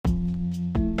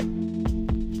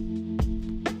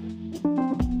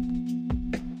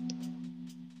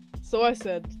So I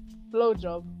said, blow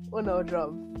job or no job.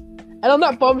 And on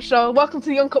that bombshell, welcome to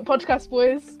the Uncut Podcast,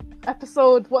 boys.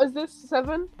 Episode, what is this?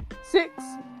 7? 6?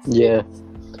 Yeah.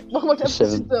 Welcome to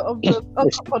episode of the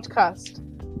Uncut Podcast.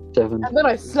 7. And then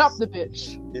I slapped the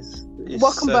bitch. It's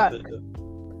Welcome 7. back.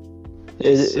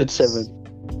 It's 7.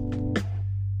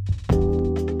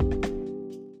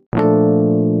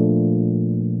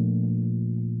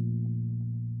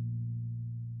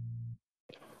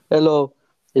 Hello.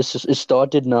 It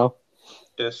started now.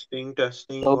 Testing.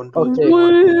 Oh, 1, 2, okay. 3,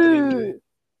 1, 2, 3. Woo!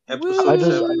 Episode Woo!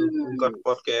 7 Uncut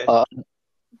Podcast.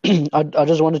 I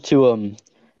just wanted to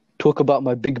talk about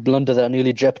my big blunder that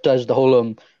nearly jeopardized the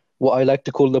whole what I like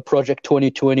to call the Project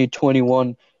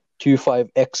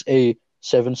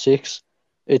 2020-21-25XA76.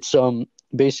 It's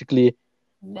basically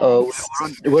Nice.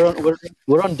 we're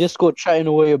on Discord chatting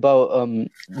away about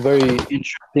very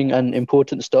interesting and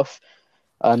important stuff,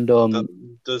 and That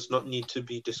does not need to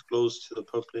be disclosed to the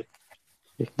public.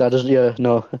 that is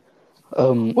no. We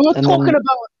were and talking then-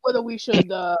 about whether we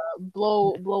should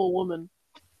blow a woman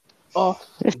off.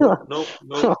 No.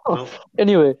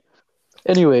 Anyway,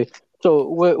 so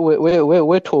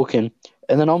we're talking,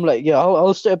 and then I'm like, yeah,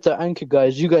 I'll step up the anchor,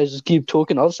 guys. You guys just keep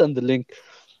talking. I'll send the link.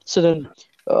 So then,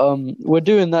 we're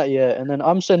doing that, yeah, and then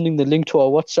I'm sending the link to our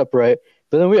WhatsApp, right?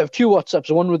 But then we have two WhatsApps,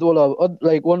 one with all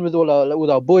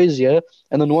our boys, yeah,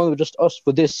 and then one with just us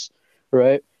for this,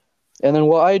 right? And then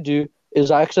what I do is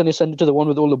I accidentally send it to the one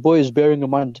with all the boys, bearing in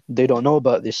mind they don't know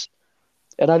about this.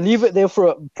 And I leave it there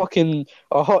for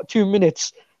a hot 2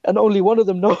 minutes, and only one of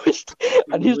them knows.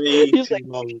 And he's like,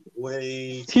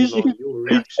 way too he's long. Your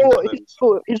reaction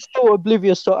times. he's so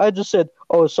oblivious. So I just said,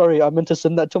 "Oh, sorry, I meant to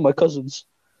send that to my cousins."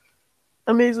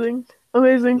 Amazing. Nah,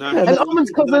 And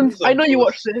Almond's cousins, he's on I know you tour.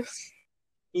 watch this.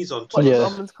 He's on Watch tour. Yeah.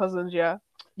 Almond's cousins, yeah.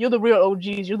 You're the real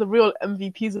OGs. You're the real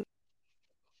MVPs.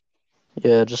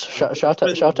 Yeah, just shout out to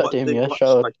him. They Yeah, watched,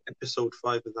 shout out. like episode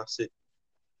 5 and that's it.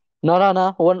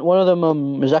 No. One of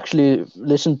them is actually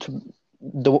listened to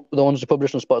the ones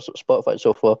published on Spotify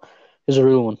so far. Is a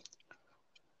real one.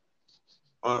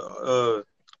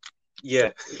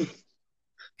 Yeah.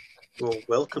 Well,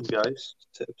 welcome guys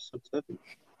to episode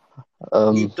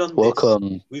 7. We've done Welcome.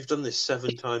 this. We've done this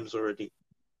 7 times already,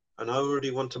 and I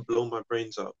already want to blow my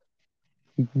brains out.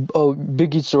 Oh,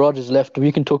 Biggie Siraj is left.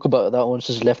 We can talk about that once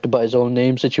he's left by his own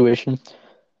name situation.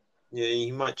 Yeah,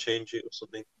 he might change it or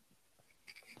something.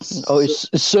 Oh, it's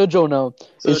Sergio now.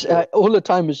 It's Sergio. all the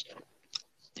time is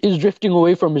drifting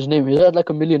away from his name. He's had like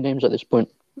a million names at this point.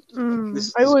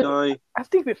 This I guy, have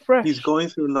to keep it fresh. he's going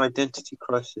through an identity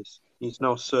crisis. He's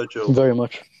now Sergio. Very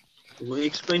much. Will you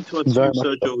explain to us who Very much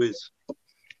Sergio is?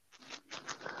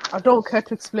 I don't care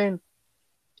to explain.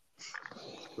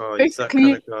 Oh, he's that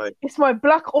Basically- kind of guy. It's my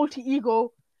black alter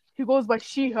ego who goes by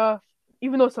she, her,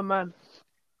 even though it's a man.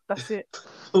 That's it.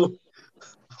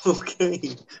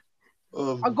 Okay.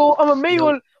 I'm a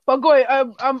male, but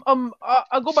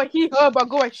I go by he, her, but I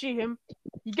go by she, him.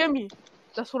 You get me?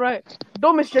 That's all right.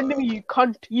 Don't misgender me, you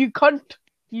cunt. You cunt.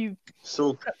 You.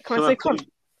 So Can I say cunt?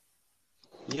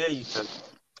 Yeah, you can.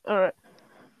 All right.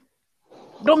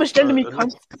 Don't misgender me,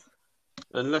 Unless- cunt.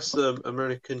 Unless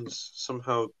Americans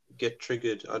somehow get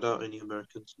triggered, I doubt any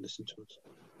Americans listen to us.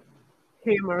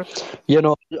 Hey, America. You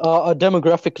know, our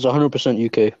demographic is 100%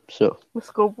 UK. So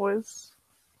Let's go, boys.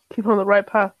 Keep on the right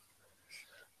path.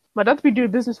 My dad's been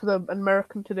doing business with an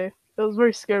American today. It was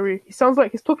very scary. He sounds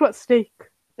like he's talking about steak.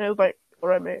 And I was like, all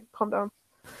right, mate, calm down.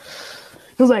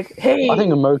 He was like, hey. I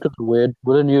think Americans are weird.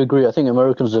 Wouldn't you agree? I think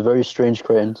Americans are very strange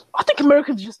cretins.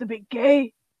 Americans are just a bit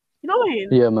gay. You know what I mean?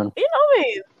 Yeah, man. You know what I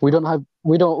mean?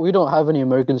 We don't have any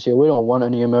Americans here. We don't want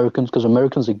any Americans because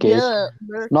Americans are gays. Yeah.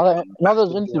 Not that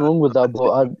there's anything wrong with that,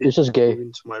 but it's just gay. Flew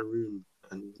into my room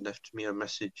and left me a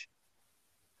message.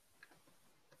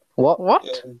 What? What?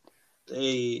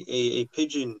 A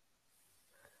pigeon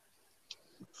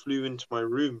flew into my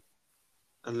room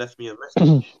and left me a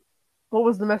message. What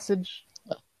was the message?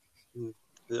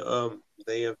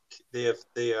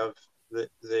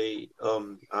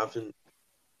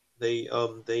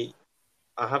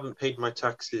 I haven't paid my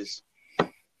taxes.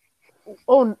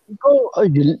 Oh, go Oh,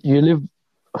 you live,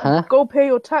 huh? go pay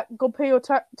your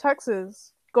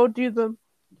taxes. Go do them.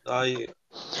 I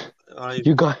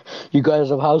You guys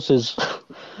have houses.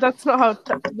 That's not how.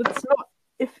 That's not.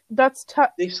 If that's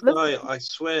tax. this guy, I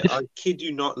swear, I kid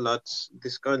you not, lads.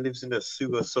 This guy lives in a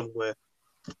sewer somewhere.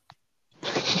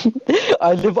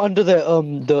 I live under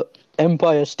the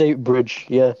Empire State Bridge.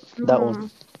 Yeah, that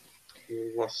one.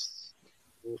 What's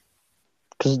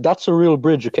Because that's a real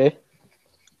bridge, okay?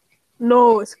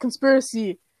 No, it's a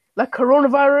conspiracy. Like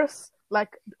coronavirus,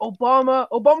 like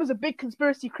Obama's a big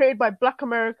conspiracy created by Black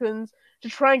Americans to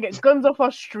try and get guns off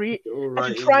our street All and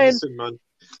right, to try and listen, man.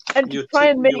 and to try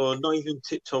and make You're not even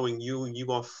tiptoeing. You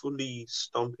are fully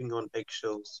stomping on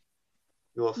eggshells.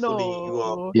 You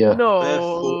are Yeah.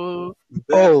 no.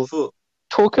 barefoot,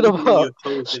 Talking wiggling about your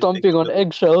toes in stomping on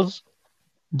eggshells. eggshells.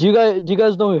 Do you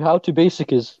guys know who How to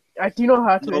Basic is? I do know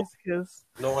how to No. basic is.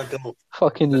 No, I don't.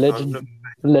 Fucking I've legend, never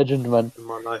met legend, man. him in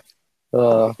my life.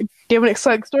 Uh, Do you have an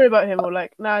exciting story about him or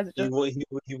like nah? Is it just...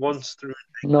 He once threw.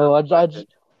 no,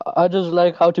 I just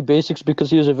like How to Basics because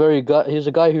he's a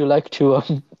guy who liked to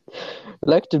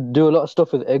like to do a lot of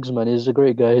stuff with eggs, man. He's a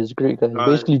great guy. He's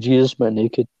basically Jesus, man,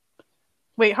 naked.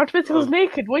 Wait, how to basic was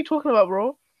naked? What are you talking about,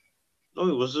 bro? No,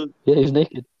 it wasn't. Yeah, he's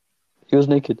naked. He was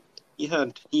naked. He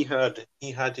had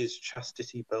his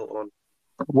chastity belt on.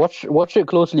 Watch it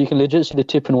closely. You can legit see the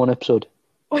tip in one episode.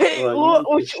 Wait, Alright,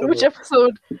 which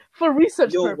episode? For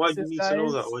research Yo, why do you purposes, need guys. to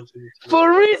know that? Why do you need to know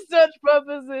For research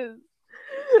purposes.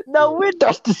 Now with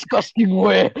That's disgusting.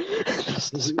 Way.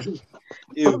 that?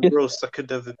 Ew, gross. That could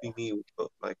never be me. But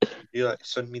like, you like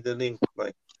send me the link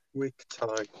like quick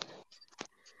time.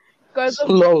 guys,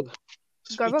 Lol.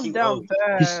 I'm Speaking down of,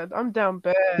 bad. I'm down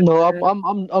bad. No,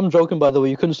 I'm joking. By the way,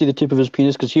 you couldn't see the tip of his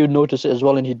penis because he would notice it as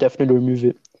well, and he'd definitely remove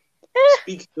it.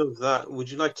 speaking of that, would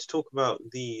you like to talk about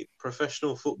the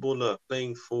professional footballer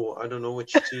playing for I don't know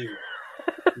which team?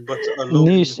 But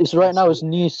Nice. It's right now. It's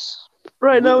Nice.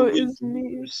 Right now it is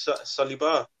me.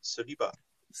 Saliba.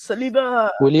 Saliba.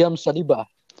 William Saliba.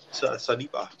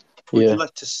 Saliba. Would Yeah. you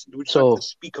like to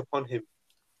speak upon him?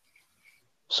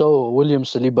 So William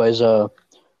Saliba is a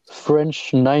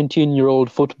French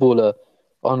 19-year-old footballer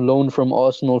on loan from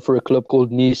Arsenal for a club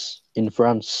called Nice in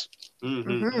France.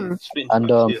 Mhm. Spin And,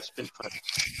 facts, yeah, spin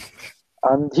facts.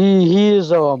 And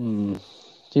he's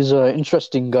an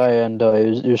interesting guy, and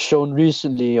he was shown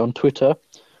recently on Twitter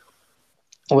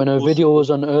when a video was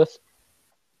unearthed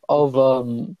of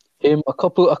him a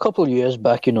couple years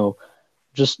back,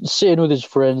 just sitting with his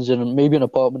friends in maybe an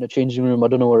apartment, a changing room, I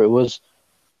don't know where it was,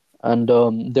 and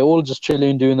they're all just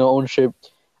chilling, doing their own shit,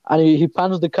 and he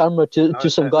pans the camera to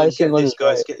some guy sitting on his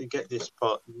right. Get this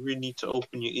part. You really need to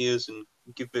open your ears and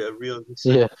give it a real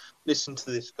listen. Yeah. Listen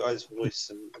to this guy's voice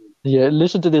and Yeah,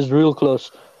 listen to this real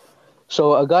close.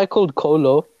 So a guy called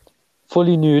Kolo,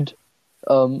 fully nude,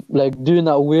 like doing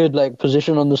that weird like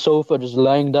position on the sofa, just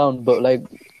lying down, but like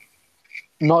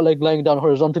not like lying down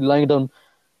horizontally, lying down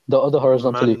the other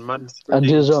horizontally. man And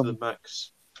his to the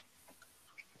max.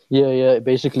 Yeah,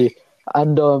 basically.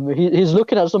 And he's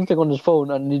looking at something on his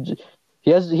phone, and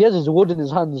he has his wood in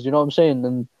his hands. You know what I'm saying?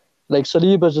 And like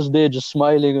Saliba's just there, just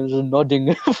smiling and just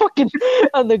nodding, fucking.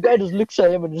 And the guy just looks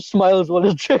at him and just smiles while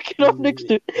he's jerking off next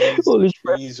to all his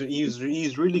friends.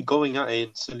 He's really going at it.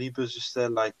 And Saliba's just there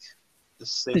like,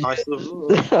 just say hi to the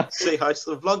vlog. Say hi to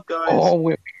the vlog, guys.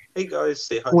 Oh, hey guys,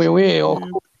 say hi. oui, to oui,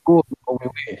 YouTube.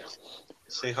 oui.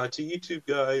 Say hi to YouTube,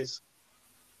 guys.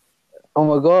 Oh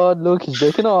my God! Look, he's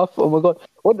breaking off. Oh my God!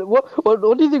 What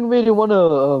do you think made him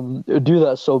wanna do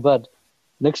that so bad?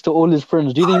 Next to all his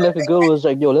friends, do you think like a girl was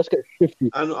like, "Yo, let's get 50"?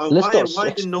 And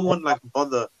why did no one like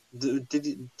bother?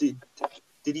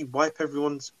 Did he wipe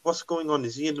everyone's? What's going on?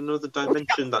 Is he in another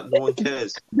dimension that no one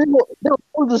cares? They were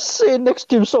all just sitting next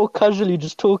to him so casually,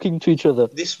 just talking to each other.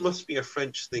 This must be a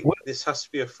French thing. This has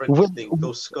to be a French thing.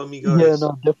 Those scummy guys. Yeah,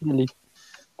 no, definitely.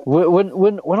 When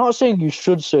we're not saying you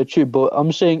should search it, but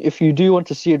I'm saying if you do want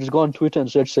to see it, just go on Twitter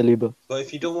and search Saliba. But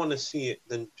if you don't want to see it,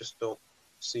 then just don't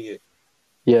see it.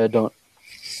 Yeah, don't.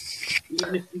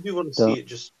 Even if you do want to see it,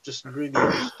 just really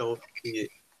just don't see it.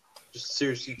 Just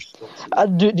seriously, just don't see it.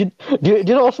 And do you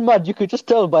know what's mad? You could just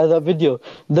tell by that video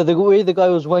that the way the guy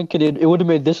was wanking it would have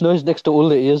made this noise next to all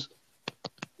the ears.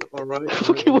 All right.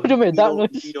 Fucking would have made that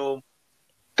noise.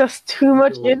 That's too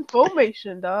much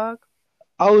information, dog.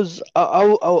 I was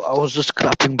just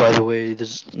clapping, by the way.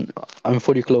 I'm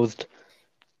fully clothed,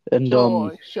 and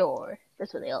Sure.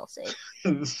 That's what they all say.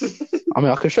 I mean,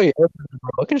 I can show you evidence,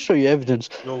 bro. I can show you evidence.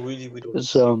 No, really, we don't.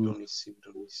 It's, We don't see.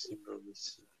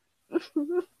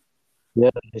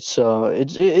 Yeah, it's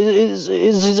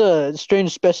a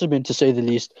strange specimen to say the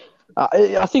least.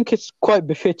 I think it's quite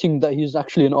befitting that he's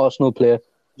actually an Arsenal player.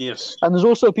 Yes. And there's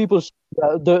also people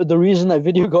the reason that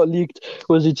video got leaked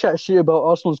was he chat shit about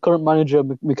Arsenal's current manager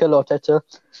Mikel Arteta,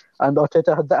 and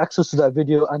Arteta had the access to that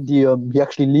video, and he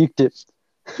actually leaked it.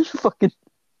 Fucking.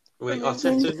 Wait,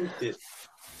 Arteta leaked it.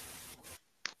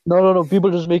 No.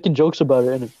 People just making jokes about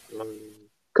it, innit?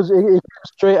 Because it came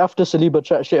straight after Saliba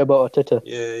chat shit about Arteta.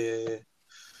 Yeah.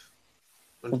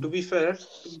 And to be fair,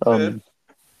 I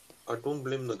don't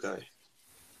blame the guy.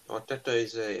 Arteta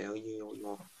is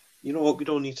you know what? We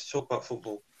don't need to talk about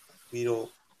football. We don't.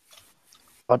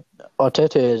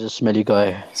 Arteta is a smelly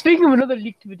guy. Speaking of another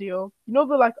leaked video, you know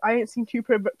the like I ain't seen two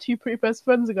pretty best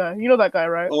friends guy. You know that guy,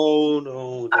 right? Oh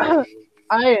no.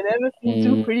 I ain't never seen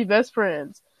two pretty best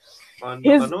friends. I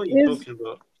know what you're talking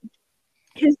about.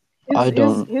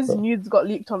 His nudes got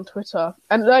leaked on Twitter,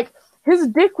 and like his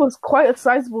dick was quite a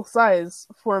sizable size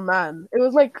for a man. It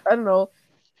was like, I don't know.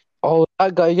 Oh,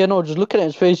 that guy, just looking at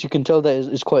his face, you can tell that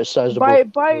it's quite sizable. By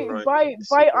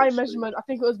eye measurement, I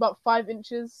think it was about 5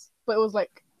 inches, but it was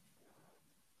like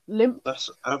limp.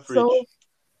 That's average. So,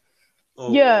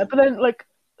 yeah, but then like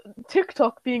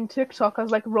TikTok being TikTok has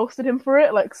like roasted him for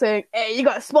it, like saying, "Hey, you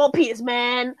got a small penis,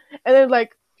 man," and then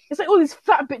like it's like all these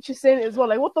fat bitches saying it as well.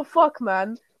 Like, what the fuck,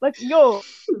 man? Like, yo.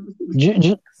 Do you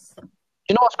know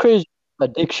what's crazy?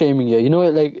 Like dick shaming, yeah. You know,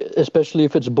 like especially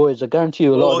if it's boys, I guarantee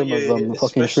you a lot of them have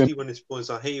fucking especially shrimp. when it's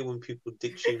boys. I hate it when people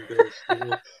dick shame girls. You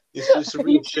know? It's a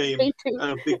real shame and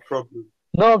a big problem.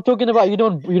 No, I'm talking about you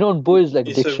don't boys like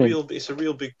dick shame. It's a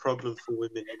real big problem for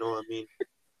women. You know what I mean?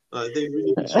 They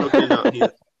really be struggling out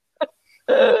here.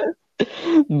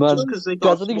 Man,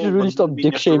 guys, I think you should really stop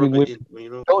dick shaming women.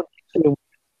 Don't dick shame.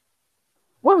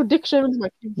 What dick shaming my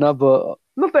kids? No, but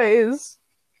not that it is.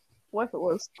 What if it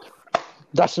was?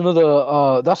 That's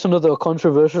another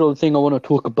controversial thing I want to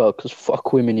talk about because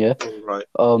fuck women, yeah. Oh, right.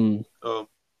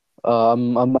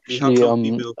 I'm actually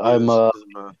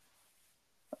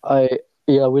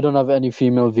we don't have any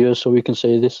female viewers, so we can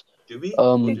say this. Do we?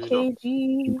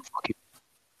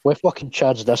 We're fucking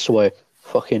chads, that's why.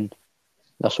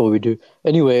 That's what we do.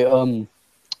 Anyway,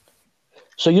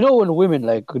 so you know when women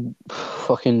like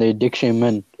fucking they dick shame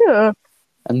men. Yeah.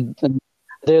 And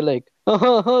they're like,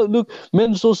 look,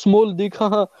 men so small dick,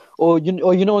 or you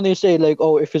know when they say like,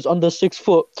 oh, if it's under 6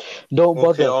 foot, don't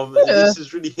bother. This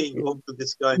is really hitting home for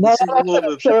this guy. This is more of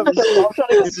a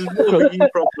you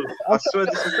problem. I swear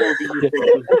this is more of a you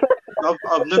problem.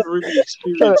 I've never really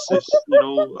experienced this, you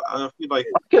know. I feel like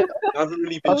I haven't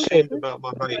really been shamed about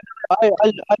my height. I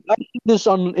see this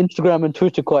on Instagram and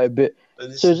Twitter quite a bit.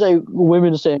 So it's like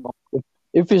women saying,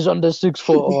 if it's under 6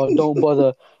 foot, or don't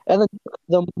bother. And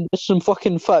then there's some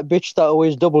fucking fat bitch that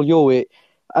always double your weight,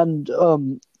 and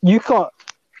you can't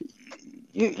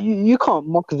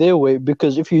mock their weight,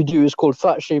 because if you do, it's called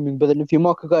fat shaming. But then if you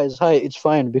mock a guy's height, it's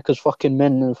fine because fucking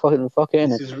men and fucking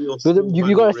innit. But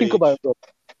you gotta think about it, bro.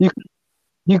 You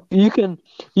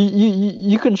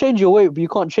can change your weight, but you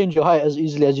can't change your height as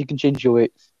easily as you can change your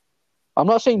weight. I'm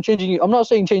not saying changing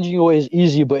your weight is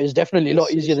easy, but it's definitely a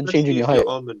lot easier than changing your height.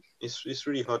 It's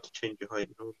really hard to change your height.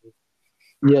 You know?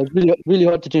 Yeah, it's really, really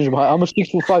hard to change my height. I'm a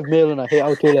 6'5" male and I hate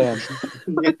how tall I am.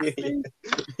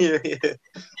 Yeah.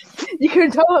 You can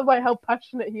tell by how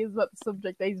passionate he is about the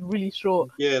subject that he's really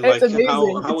short. Yeah, like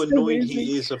how annoying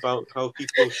he is about how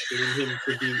people shame him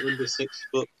for being under 6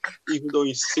 foot, even though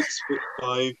he's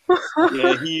 6'5".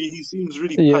 Yeah, he seems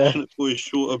really passionate for his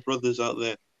shorter brothers out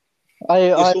there.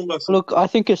 I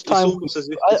think it's time.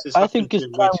 I think it's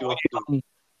time.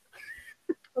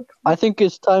 I think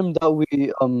it's time that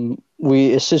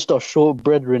we assist our short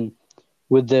brethren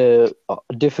with their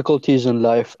difficulties in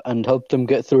life and help them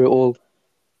get through it all,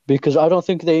 because I don't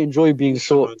think they enjoy being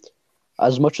short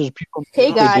as much as people.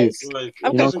 Hey guys, do.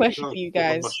 I've got a question for you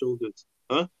guys.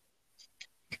 Huh?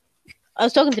 I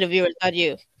was talking to the viewers, not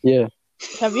you. Yeah.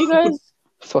 Have you guys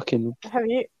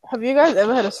have you guys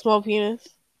ever had a small penis?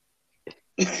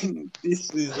 This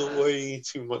is way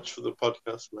too much for the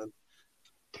podcast, man.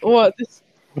 What?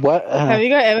 What? Have you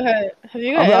guys ever had?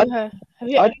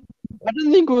 I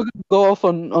don't think we're gonna go off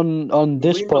on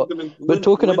this part. We're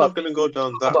not gonna go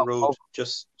down that road.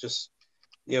 Just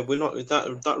we're not.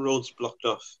 That road's blocked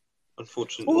off,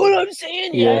 unfortunately. What I'm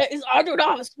saying, is I don't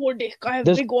have a small dick. I have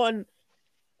a big one.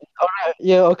 Alright,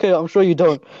 yeah, okay, I'm sure you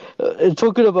don't.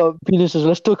 Talking about penises,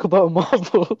 let's talk about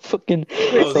Marvel. Fucking.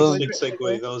 That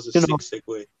was a sick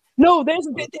segue. No, there's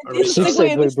a segue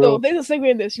in this though. There's a segue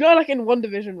in this. You know, like in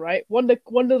WandaVision, right? Wanda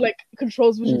like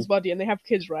controls Vision's body, and they have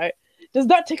kids, right? Does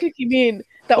that technically mean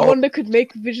that Wanda could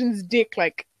make Vision's dick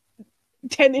like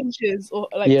 10 inches or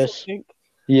like something?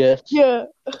 Yes. Yeah.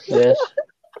 Yes.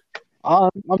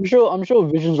 I'm sure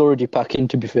Vision's already packing.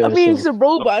 To be fair, I mean, he's a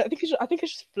robot. I think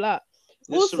it's just flat.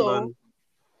 Listen, also, man,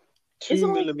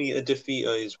 2mm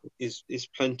defeater is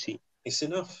plenty. It's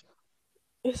enough.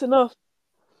 It's enough.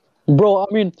 Bro, I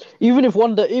mean, even if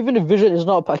Vision is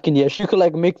not packing yet, she could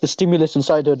like make the stimulus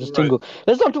inside her just tingle.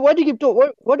 Let's not. Why do you keep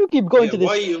going to this?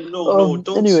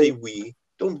 Don't say we.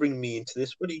 Don't bring me into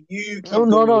this. What do you?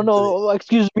 No.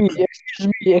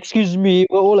 Excuse me.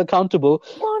 We're all accountable.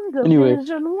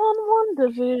 WandaVision.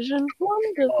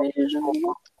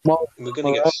 We're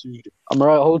gonna get sued. I'm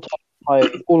alright. Hold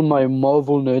all my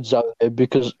Marvel nerds out there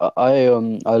because I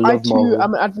I love too Marvel.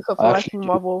 am an advocate for I liking actually do.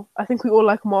 Marvel. I think we all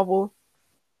like Marvel.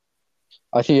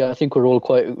 I think we're all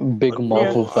quite big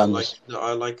Marvel I fans.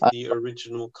 like the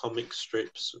original comic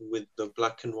strips with the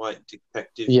black and white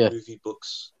detective Yeah. movie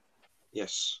books.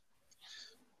 Yes.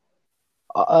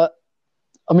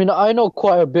 I mean, I know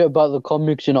quite a bit about the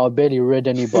comics. I barely read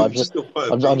any, but I just know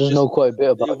quite a bit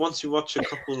about. Once you watch a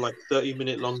couple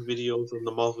 30-minute long videos on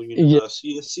the Marvel universe,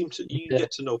 you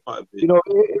get to know quite a bit.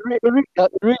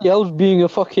 It really helps being a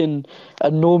fucking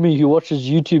normie who watches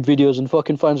YouTube videos and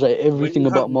fucking finds out everything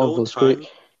about Marvel. It's great.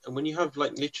 And when you have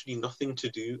literally nothing to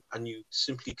do and you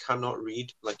simply cannot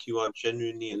read, you are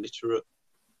genuinely illiterate,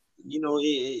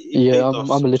 it pays off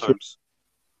I'm illiterate.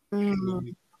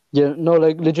 Mm. Yeah, no,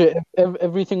 legit,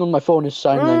 everything on my phone is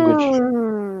sign language.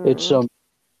 It's something,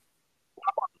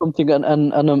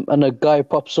 and a guy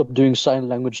pops up doing sign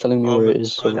language, telling me where it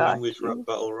is. Sign language rap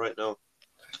battle right now.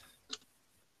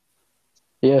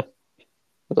 Yeah,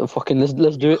 fucking let's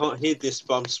do it. You can't hear this,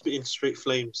 but I'm spitting straight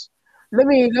flames. Let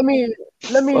me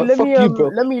translate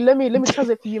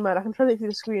for you, man. I can translate through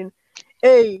the screen.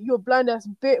 Hey, you a blind ass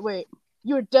bitch. Wait,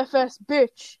 you a deaf ass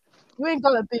bitch. You ain't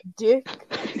got a big dick.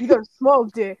 You got a small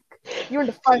dick. You're in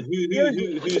the fight.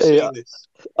 Who's saying this?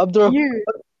 Abdurrahman,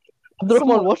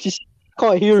 what you say?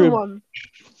 Can't hear him.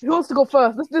 Who wants to go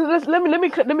first? Let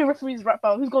me referee this rap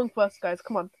battle. Who's going first, guys?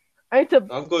 Come on. I'm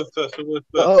going first.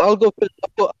 I'll go first.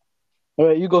 All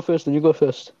right, you go first. Then you go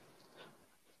first.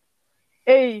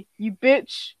 Hey, you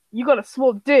bitch. You got a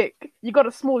small dick. You got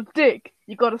a small dick.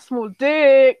 You got a small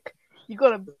dick. You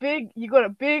got a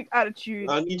big attitude.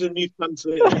 I need a new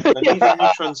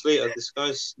translator. This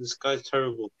guy's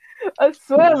terrible. I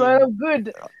swear, man, I'm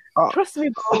good. Trust me,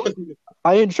 bro.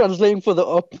 I ain't translating for the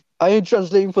up. I'll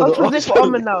translate for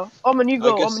Omen now. Omen, you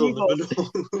go.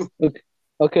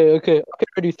 Okay.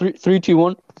 Ready? 3, 2,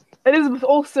 1. Elizabeth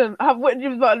Olsen. I have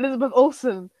witnesses about Elizabeth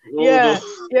Olsen. Yeah.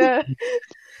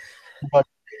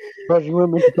 Bro, you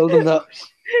weren't meant to tell them that.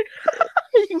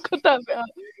 You can cut that bit out.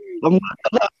 I'm gonna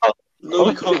cut that out. No,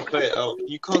 you can't cut it out.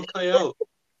 You can't cut it out.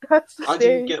 I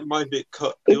didn't get my bit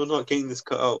cut. You're not getting this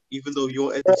cut out, even though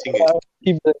you're editing it.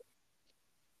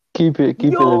 Keep it.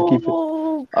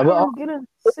 I'm getting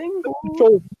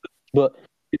single. But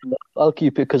I'll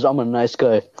keep it because I'm a nice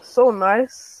guy. So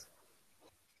nice.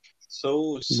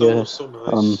 So nice.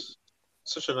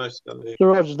 Such a nice guy.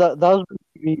 Raj, that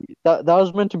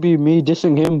was meant to be me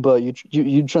dissing him, but you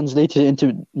translated it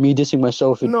into me dissing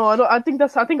myself. No, I don't. I think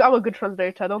I'm a good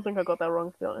translator. I don't think I got that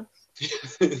wrong, to be honest.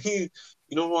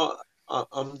 You know what?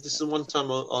 This is the one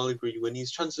time I'll agree. When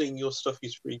he's translating your stuff,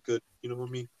 he's pretty good. You know what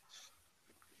I mean?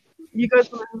 You guys.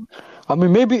 I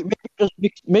mean, maybe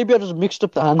I just mixed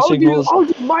up the hand signals. I'll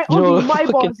do my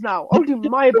bars now. I'll do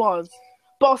my bars,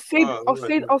 but I'll say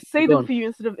them for you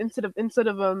instead of.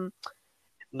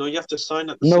 No, you have to sign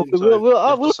at the same time.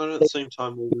 We'll sign at the same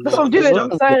time. That's what I'm doing.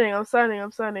 I'm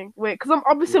signing. Wait, because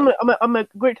I'm a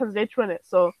great translator in it.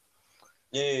 So.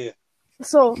 Yeah.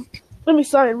 So, let me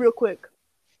sign real quick.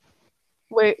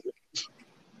 Wait.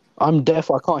 I'm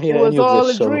deaf. I can't hear any of this. It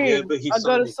was all a dream. I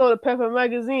got a Salt and Pepper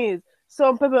magazines. Salt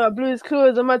and Pepper, Blue's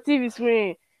Clues on my TV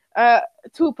screen.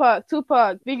 Tupac,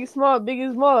 Biggie Small.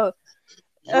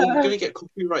 You're gonna get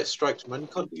copyright strikes, man. You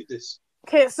can't do this.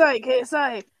 Can't say.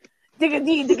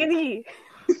 Diggity. You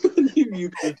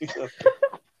can do that.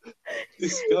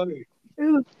 This guy.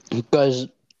 Guys,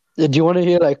 do you want to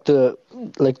hear the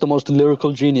most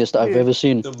lyrical genius that I've ever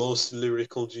seen? The most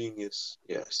lyrical genius,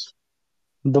 yes.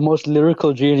 The most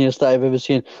lyrical genius that I've ever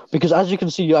seen. Because as you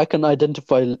can see, I can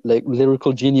identify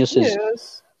lyrical geniuses.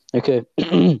 Yes. Okay.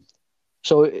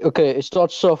 So, it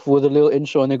starts off with a little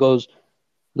intro and it goes,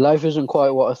 "Life isn't quite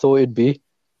what I thought it'd be.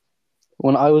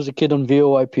 When I was a kid on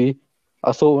VOIP,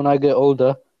 I thought when I get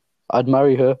older, I'd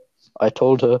marry her. I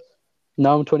told her.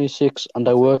 Now I'm 26 and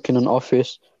I work in an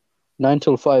office. 9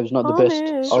 till 5 is not the best.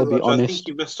 I'll be honest." I think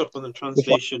you messed up on the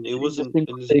translation. It wasn't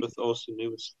Elizabeth Olsen. It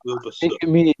was Wilbur Soot.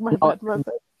 My bad.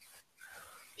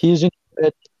 He's in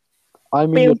bed.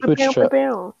 I'm in your Twitch chat.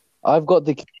 I've got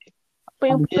the key.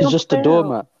 He's just a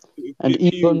doormat. And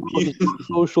even with his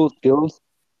social skills,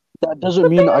 that doesn't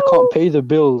mean I can't pay the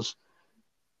bills.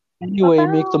 Anyway,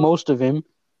 make the most of him,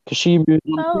 because she moves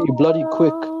on pretty bloody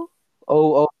quick.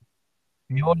 Oh,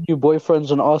 your new boyfriend's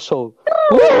an asshole.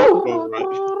 Oh,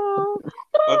 right.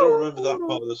 I don't remember that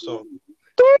part of the song.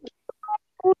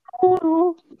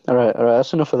 Alright,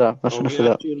 that's enough of that. That's enough of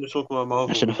that.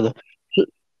 That's enough of that.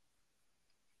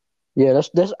 Yeah,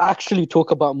 let's actually talk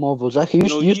about Marvels.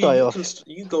 You start off.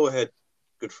 You go ahead,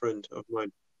 good friend of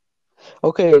mine.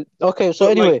 Okay. So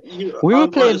anyway, we were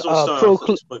playing Pro.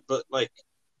 But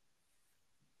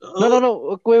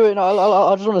No. Wait. No,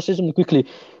 I just want to say something quickly.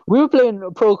 We were playing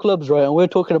pro clubs, right? And we're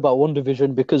talking about One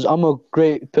Division because I'm a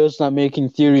great person at making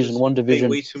theories in One Pay Division.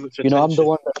 way too much You know, I'm the attention.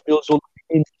 one that spills all the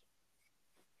beans.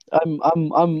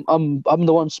 I'm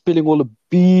the one spilling all the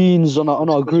beans on our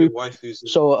Because your group. wife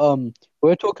who's So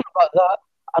we're talking about that,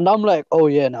 and I'm like, oh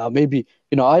yeah, now maybe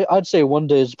I'd say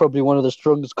Wonder is probably one of the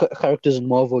strongest characters in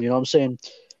Marvel. You know what I'm saying?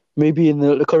 Maybe in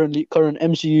the current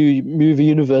MCU movie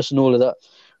universe and all of that.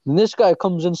 And this guy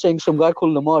comes in saying some guy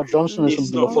called Lamar Johnson or it's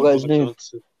something. not I forgot his Lamar name.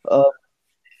 Johnson.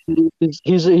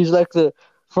 He's like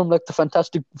from like the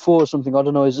Fantastic Four or something. I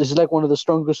don't know. He's like one of the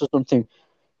strongest or something,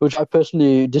 which I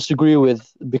personally disagree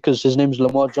with because his name's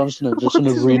Lamar Johnson and the son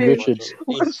What's of his Reed name? Richards.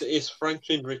 It's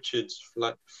Franklin Richards.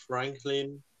 Like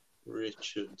Franklin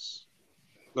Richards.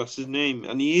 That's his name,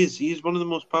 and he's one of the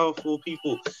most powerful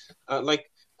people.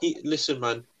 Listen,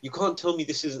 man, you can't tell me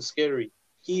this isn't scary.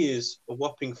 He is a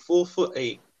whopping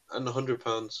 4'8" and 100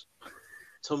 pounds.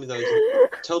 Tell me that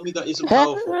isn't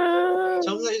powerful.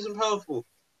 Tell me that isn't powerful.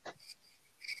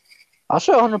 I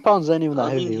swear 100 pounds ain't even that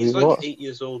I mean, heavy. he's What? like 8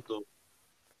 years old though.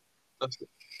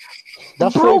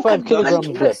 That's Bro, 35 kilograms.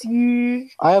 Galactus, you.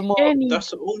 I have more. Any.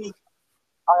 That's the only.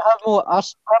 I have more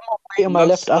weight in my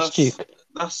left ass cheek.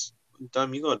 That's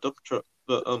damn. You got a double truck,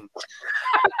 but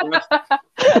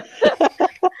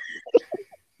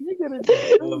You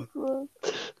gotta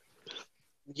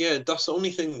yeah, that's the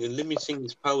only thing limiting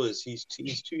his powers. He's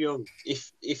too young.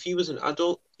 If he was an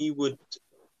adult, he would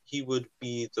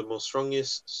be the most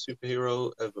strongest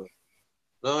superhero ever.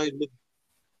 No,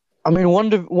 I mean,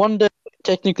 Wonder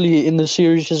technically in the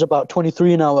series is about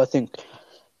 23 now, I think,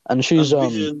 and she's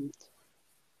Vision,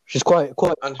 she's quite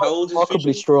and how old is remarkably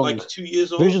Vision? strong. Like 2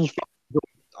 years old. Vision's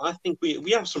I think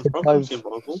we have some problems in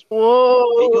Marvel.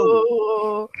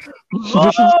 Whoa!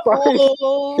 Vision's fine.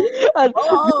 And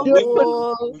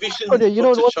Vision, you know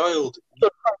what's a what? child?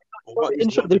 What is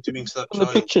Intro Wonder doing to that on the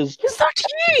child? pictures. Is that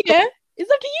you? Yeah. Is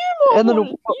that you, And then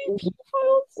Marvel?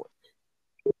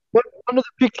 one of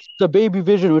the pictures is a baby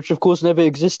Vision, which of course never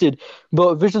existed.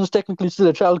 But Vision's technically still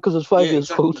a child because it's 5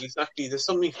 years old. Exactly. There's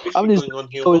something fishy I mean, going on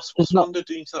here. so What's it's not. Wonder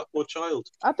doing to that poor child?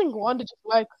 I think Wanda just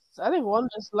likes.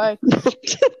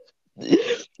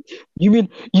 You mean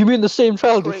the same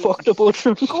child who Crazy. fucked up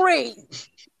Ultron?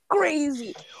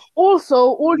 Crazy. Also,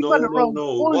 all you went wrong.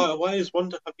 No. Why is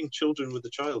Wanda having children with a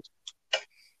child?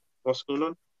 What's going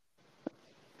on?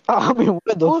 I mean,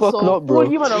 where the fuck not, bro?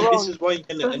 All you went wrong. This is why you're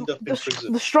gonna end up in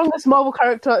prison. The strongest Marvel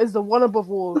character is the one above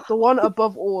all. The one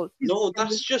above all. No,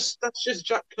 that's just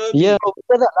Jack Kirby. Yeah,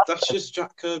 That's just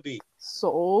Jack Kirby.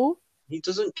 So He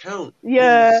doesn't count.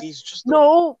 yeah. He's just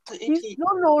No. technically-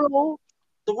 No.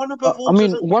 The one above all. I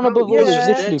mean, doesn't one count. above all He's is just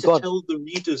literally there to God. tell the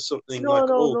readers something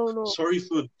No. sorry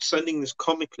for sending this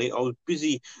comic late. I was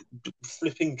busy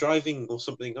flipping driving or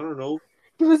something. I don't know.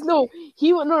 He was no.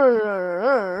 He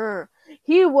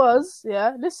was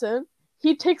listen.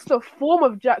 He takes the form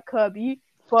of Jack Kirby,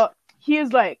 but he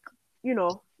is like he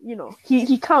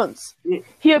counts. Yeah.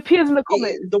 He appears in the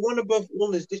comic. The one above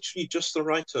all is literally just the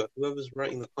writer. Whoever's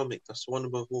writing the comic, that's the one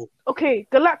above all. Okay,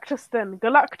 Galactus then.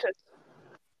 Galactus.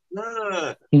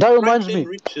 Nah. That reminds Franklin me,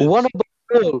 Richards. one above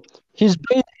all, he's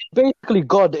basically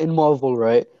God in Marvel,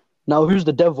 right? Now, who's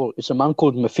the devil? It's a man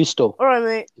called Mephisto. All right,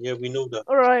 mate. Yeah, we know that.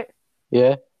 All right.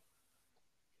 Yeah.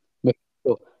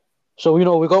 Mephisto. So, we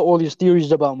got all these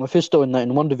theories about Mephisto in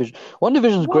One Division. One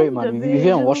Division's great, man. If you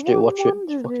haven't watched it, watch it.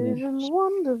 It's fucking...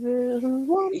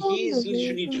 He is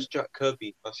literally just Jack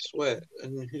Kirby, I swear.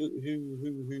 And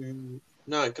who?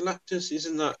 Nah, Galactus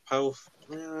isn't that powerful.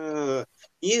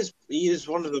 He is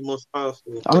one of the most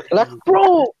powerful. I mean, Galactus,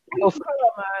 Bro,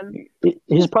 man.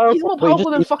 He's powerful. He's more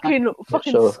powerful than fucking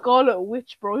Scarlet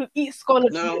Witch, bro. He'll eat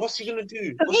Scarlet Witch. Nah, what's he gonna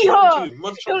do?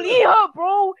 He'll eat her,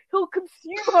 bro. He'll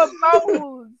consume her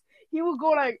bowels. He will go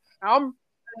like, I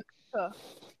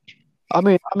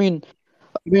mean,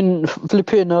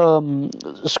 flipping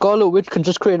Scarlet Witch can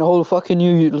just create a whole fucking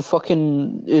new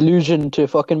fucking illusion to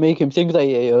fucking make him think that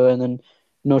he ate her, and then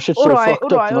shit's so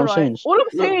fucked up. You know what I'm saying? All I'm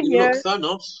saying,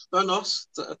 Thanos,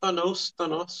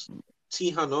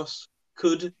 Thanos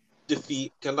could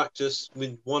defeat Galactus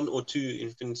with 1 or 2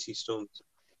 Infinity Stones.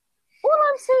 All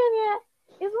I'm saying,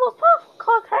 is the most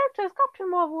powerful character is Captain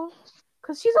Marvel,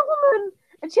 because she's a woman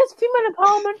and she has female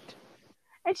empowerment,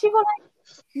 and she go like,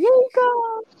 "Yeah, you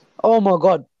go." Oh my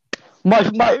god,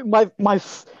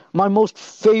 my most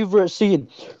favorite scene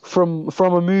from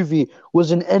a movie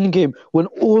was in Endgame when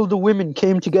all the women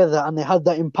came together and they had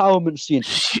that empowerment scene.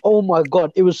 Oh my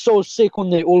god, it was so sick when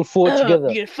they all fought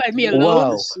together. You fight me alone.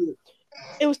 Wow.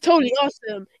 It was totally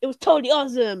awesome.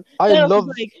 I love.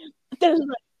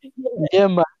 Yeah,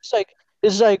 man. It's like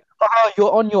It's like,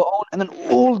 you're on your own, and then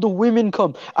all the women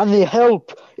come and they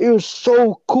help. It was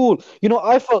so cool. You know,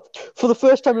 I felt for the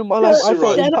first time in my life, I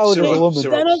felt Siraj, empowered as a woman.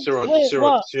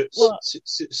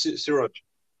 Siraj.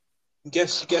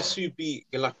 Guess who beat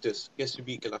Galactus? Guess who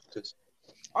beat Galactus?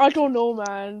 I don't know,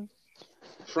 man.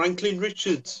 Franklin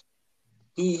Richards.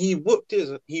 He whooped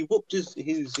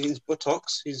his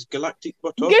buttocks, his galactic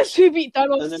buttocks. Guess who beat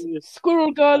Thanos? And then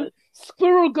Squirrel Girl.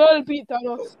 Squirrel Girl beat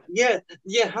Thanos. Yeah.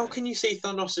 How can you say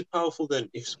Thanos is powerful then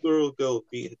if Squirrel Girl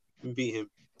beat him?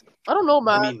 I don't know,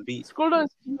 man. I mean, beat. Squirrel Girl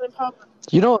is powerful.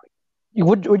 You know,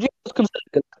 would you consider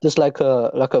Galactus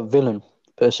like a villain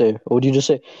per se, or would you just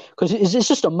say because it's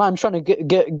just a man trying to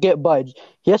get by?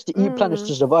 He has to eat planets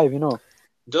to survive. You know.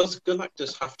 Does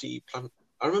Galactus have to eat planets?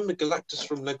 I remember Galactus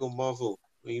from Lego Marvel.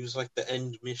 He was like the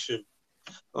end mission.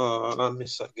 Oh, I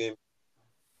miss that game.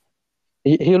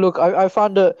 Here, look, I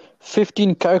found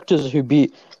 15 characters who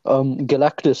beat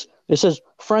Galactus. It says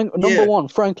number 1,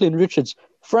 Franklin Richards.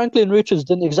 Franklin Richards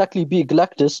didn't exactly beat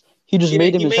Galactus. He just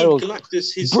made him his herald.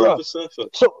 Galactus his Silver Surfer.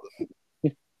 So,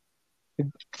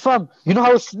 fam, you know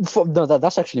how? No,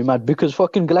 that's actually mad because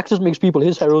fucking Galactus makes people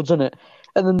his heralds, innit?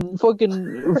 And then fucking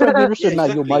Franklin Richards, now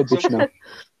you're my bitch now.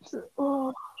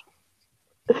 Oh.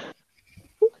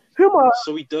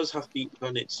 So he does have to eat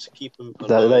planets to keep him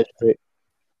alive. That's great.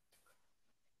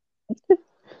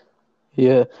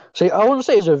 Yeah. See, I wouldn't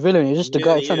say he's a villain. He's just a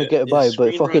guy trying to get by,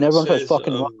 but fucking everyone tries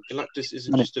fucking. Galactus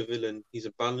isn't just a villain. He's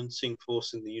a balancing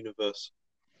force in the universe.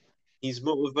 He's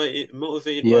motivated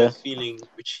by a feeling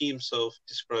which he himself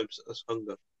describes as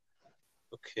hunger.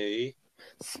 Okay.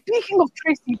 Speaking of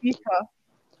Tracy Beaker.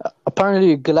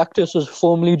 Apparently, Galactus is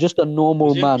formerly just a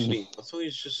normal man. Actually, I thought he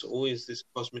was just always this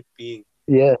cosmic being.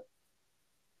 Yeah.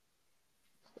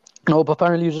 No, but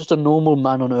apparently he's just a normal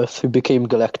man on Earth who became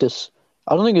Galactus.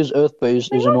 I don't think he's Earth, but he's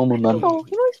a normal man. You know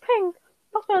he's paying.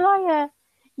 Not gonna lie, yeah.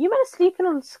 You meant sleeping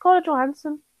on Scarlett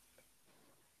Johansson.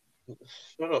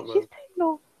 Shut up, man. She's paying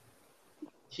low.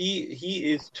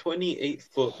 He is 28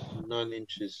 foot 9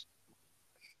 inches.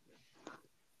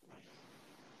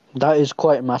 That is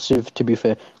quite massive, to be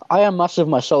fair. I am massive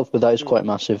myself, but that is quite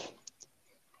massive.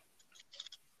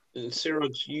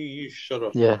 Siraj, you shut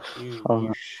up. Yeah.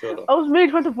 You shut up. I was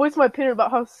really trying to voice my opinion about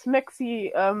how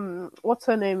smexy, what's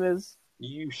her name is.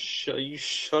 You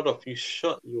shut up. You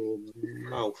shut your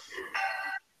mouth.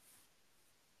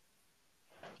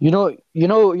 You know.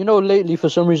 Lately, for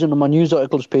some reason, on my news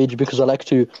articles page, because I like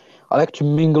to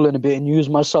mingle in a bit of news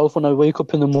myself when I wake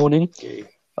up in the morning. Okay.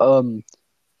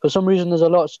 For some reason, there's a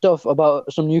lot of stuff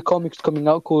about some new comics coming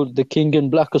out called The King in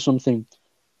Black or something,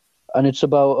 and it's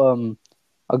about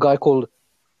a guy called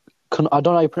I don't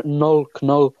know how you pronounce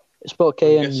Knull. It's spelled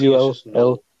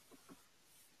Knull.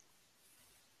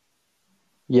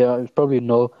 Yeah, it's probably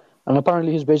Knull. And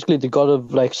apparently, he's basically the god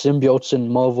of like symbiotes in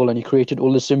Marvel, and he created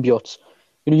all the symbiotes.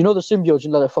 You know the symbiotes,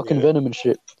 like fucking Venom and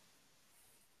shit.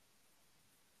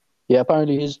 Yeah,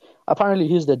 apparently he's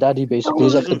the daddy. Basically,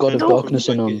 he's like the god of darkness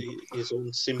in his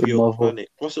own symbiote planet.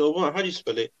 How do you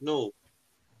spell it? No.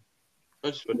 How do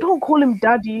you spell it? Don't call him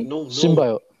daddy. No.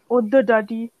 Symbiote. Or the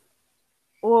daddy.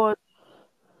 Or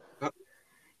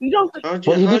you don't. How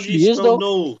do you spell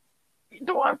no? You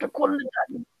don't have to call him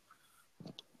daddy.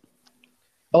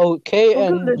 Oh,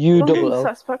 Knull. Don't get the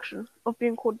satisfaction of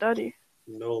being called daddy.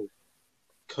 No.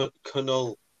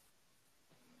 Knull.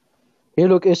 Hey,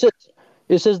 look, it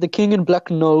says the King in Black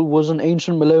Knull was an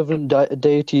ancient malevolent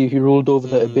deity who ruled over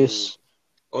the abyss.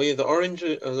 Oh yeah, the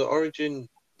origin,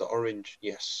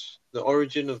 yes. The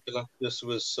origin of Galactus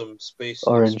was some space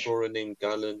explorer named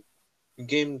Galen. He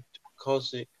gained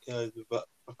cosmic, but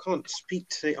I can't speak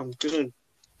today. I'm gonna.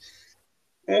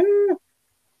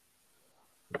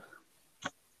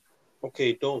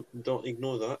 Okay, don't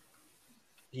ignore that.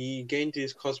 He gained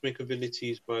his cosmic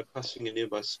abilities by passing a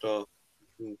nearby star.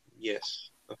 Yes,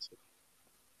 that's it.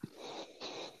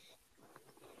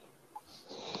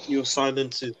 Your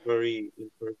silence is very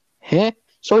important. Yeah.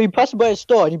 So he passed by a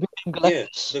star and he became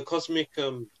Galactus. Yeah, the cosmic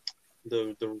the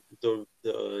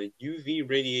UV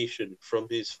radiation from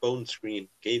his phone screen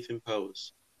gave him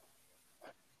powers.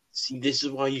 See, this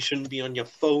is why you shouldn't be on your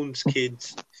phones,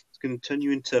 kids. It's going to turn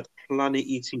you into a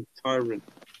planet-eating tyrant.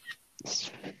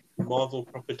 Marvel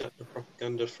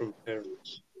propaganda from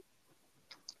parents.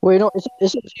 Well,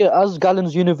 it's as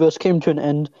Galen's universe came to an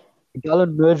end,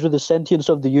 Galen merged with the sentience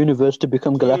of the universe to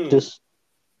become Galactus.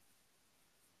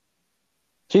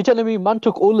 So you're telling me man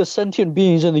took all the sentient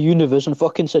beings in the universe and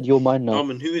fucking said, you're mine now?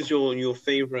 Armin, who is your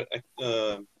favorite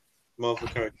Marvel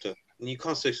character? And you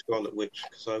can't say Scarlet Witch,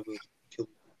 because I will kill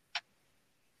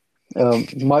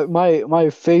you. My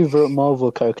favorite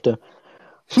Marvel character.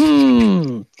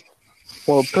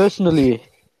 Well, personally,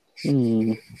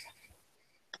 hmm,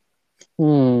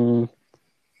 do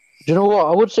you know what?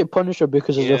 I would say Punisher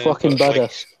because he's a fucking but, like,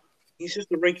 badass. he's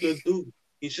just a regular dude.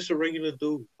 He's just a regular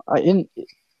dude.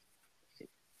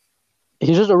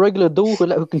 He's just a regular dude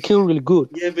who can kill really good.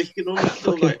 Yeah, but he can only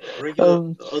kill Fucking,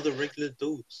 like other regular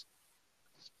dudes.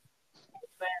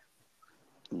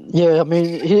 Yeah, I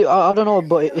mean, I don't know,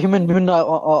 but him and I are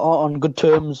on good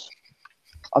terms.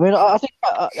 I mean, I think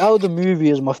out of the movie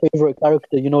is my favorite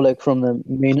character. You know, like from the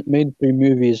main three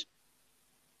movies.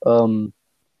 Hmm,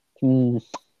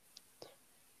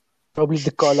 probably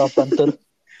the Kala Panther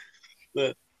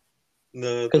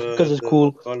because it's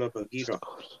cool. Kala Bagheera.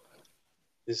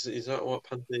 Is that what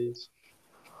Panther is?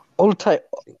 All type.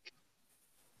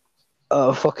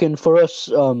 Fucking for us,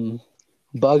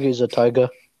 Bug is a tiger.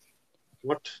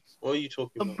 What are you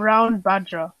talking A about? brown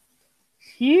badger.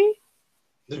 He?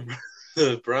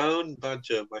 The brown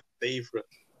badger, my favorite.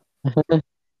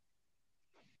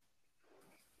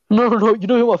 No. You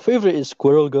know who my favorite is?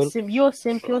 Squirrel Girl. Simp. You're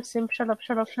simp. Shut up.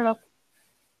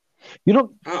 You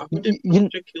know, How did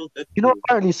Punisher kill Deadpool? you know.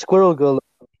 Apparently, Squirrel Girl.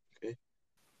 Okay.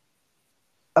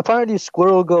 Apparently,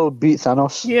 Squirrel Girl beat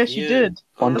Thanos. Yeah, she did.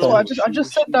 One That's time. why I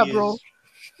just said that, bro.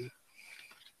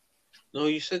 No,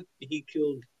 you said he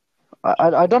killed.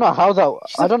 I don't know how that.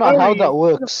 I don't know how that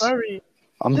works. She's a furry.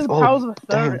 I'm She's powers of a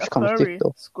damn, furry. she's A kind of thick furry.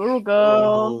 though. Squirrel girl.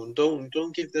 Oh, no,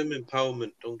 don't give them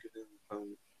empowerment. Don't give them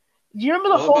empowerment. Do you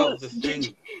remember the What whole? about the thing? Do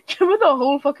you remember the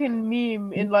whole fucking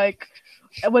meme in like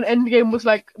when Endgame was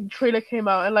like the trailer came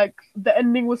out and like the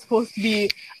ending was supposed to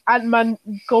be Ant-Man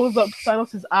goes up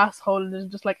Thanos' asshole and then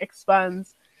just like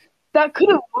expands. That could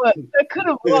have worked.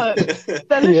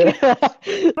 That literally, I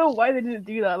don't know why they didn't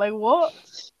do that. Like what?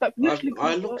 That literally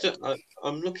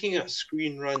I'm looking at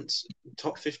Screen Rant's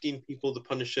top 15 people the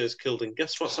Punisher has killed, and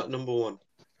guess what's at number 1?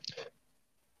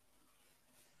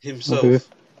 Himself. Okay.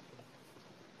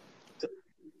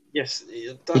 Yes,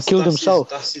 He killed himself.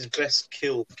 That's his best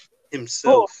kill.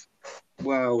 Himself. Oh.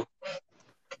 Wow.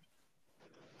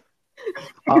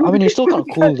 I mean, he's still kind of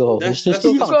cool though. He's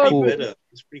still kind of cool.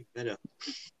 It's pretty better.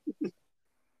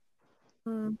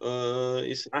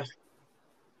 I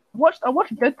watched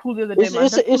Deadpool the other day, man.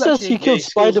 It says he killed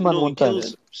Spider-Man one time. He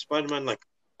kills Spider-Man like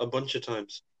a bunch of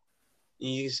times.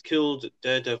 He's killed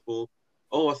Daredevil.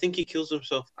 Oh, I think he kills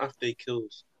himself after he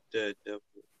kills Daredevil.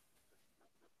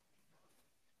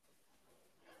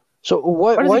 So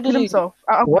why did he himself?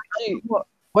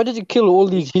 Why did he kill all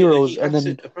these heroes and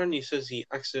then? Apparently, he says he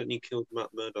accidentally killed Matt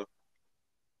Murdock.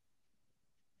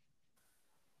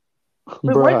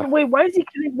 Wait, why is he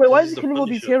killing? Wait, why is he killing all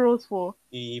these heroes for?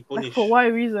 Like, for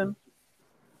what reason?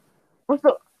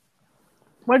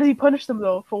 Why does he punish them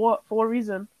though? For what? For what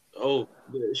reason? Oh,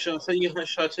 shall I tell you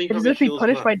how he kills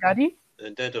Matt? By Daddy?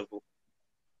 Daredevil.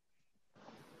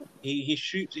 He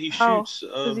shoots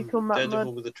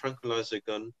Daredevil with a tranquilizer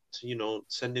gun to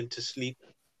send him to sleep.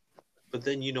 But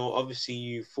then obviously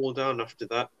you fall down after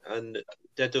that, and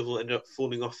Daredevil ended up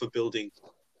falling off a building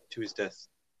to his death.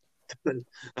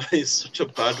 It's such a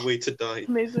bad way to die.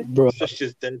 Amazing, bro. Such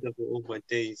as Daredevil all my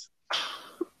days.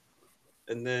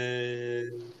 And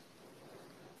then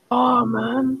oh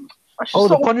man.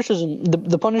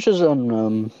 The Punisher's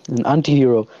an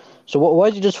anti-hero. So why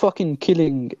is he just fucking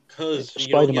killing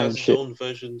Spider-Man he has and shit? his own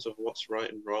versions of what's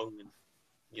right and wrong,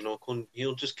 and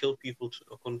he'll just kill people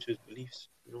according to his beliefs.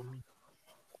 You know what I mean?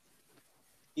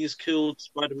 He's killed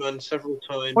Spider-Man several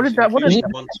times. What is that? What is that?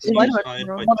 Once when he was hired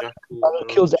by Jackal.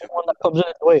 Kills everyone that comes in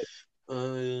his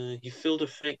way. He filled a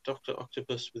fake Dr.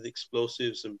 Octopus with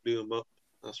explosives and blew him up.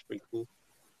 That's pretty cool.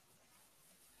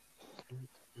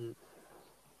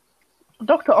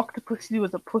 Dr. Octopus, he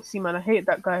was a pussy, man. I hate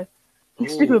that guy.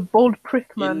 He's stupid, bold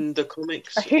prick, man. In the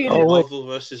comics, I hate Marvel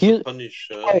vs. The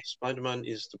Punisher, Spider-Man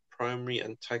is the primary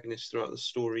antagonist throughout the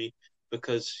story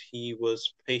because he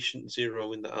was patient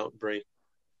zero in the outbreak.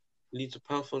 He leads a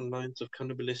powerful alliance of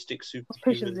cannibalistic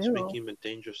superhumans, making him a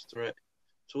dangerous threat.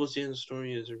 Towards the end of the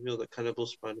story, it's revealed that Cannibal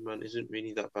Spider-Man isn't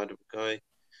really that bad of a guy.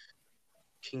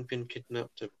 Kingpin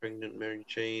kidnapped a pregnant Mary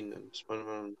Jane, and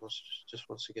Spider-Man just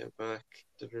wants to get back.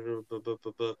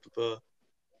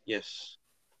 Yes.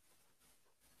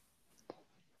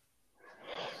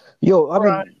 Yo, I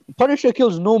mean, Punisher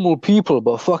kills normal people,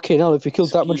 but fucking hell, if he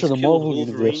kills that much of the Marvel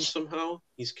universe. Somehow.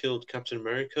 He's killed Captain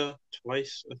America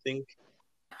twice, I think.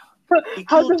 He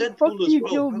How killed the Deadpool fuck as do you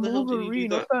well. kill How the hell did he do Wolverine?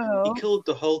 that? What the hell? He killed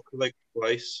the Hulk like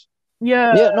twice.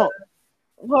 Yeah. Yeah, no.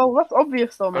 Well, that's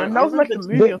obvious though, man. That was like a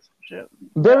movie or some shit.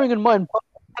 Bearing in mind,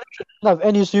 Punisher didn't have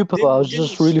any superpowers,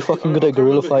 just really fucking good at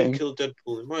guerrilla fighting. Who killed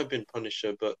Deadpool? It might have been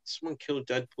Punisher, but someone killed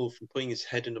Deadpool from putting his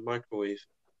head in a microwave.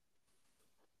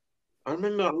 I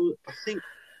remember, I think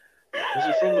Was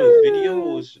it from a video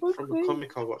or was it from a Okay.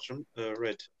 comic I watched?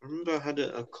 Read. I remember I had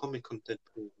a comic on Deadpool.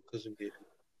 My cousin gave me.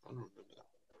 I don't remember that.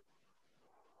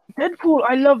 Deadpool,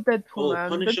 I love Deadpool, Oh, man.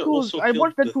 Punisher Deadpool, also I killed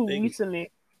watched the Deadpool Thing.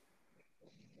 recently.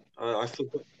 I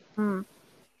forgot.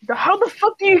 How the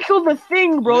fuck do you kill the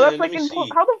Thing, bro? That's Let like me see.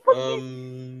 How the fuck do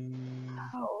you...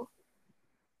 How?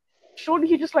 Surely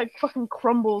he just like fucking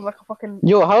crumbles like a fucking...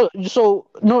 Yo, how? So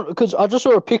no, because I just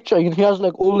saw a picture and he has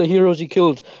like all the heroes he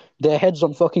killed, their heads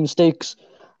on fucking stakes,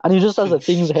 and he just has the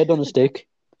Thing's head on a stake.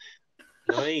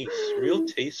 Nice, real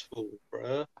tasteful,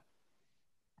 bruh.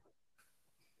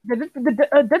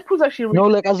 Deadpool's actually No,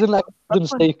 like as in like wooden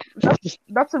stake.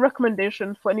 that's a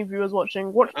recommendation for any viewers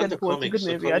watching. Watch And the Deadpool. It's a comics. good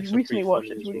The movie. I comics are recently pretty watched it.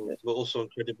 funny It's as really well, good. but also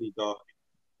incredibly dark.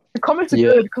 The comics are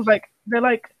Yeah. good because like they're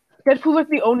like Deadpool's like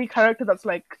the only character that's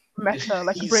like meta,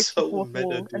 like He's breaks the so fourth meta,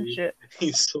 wall and dude. shit.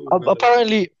 He's so meta.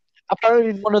 Apparently,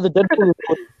 one of the Deadpool.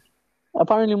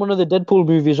 Apparently, one of the Deadpool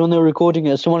movies when they were recording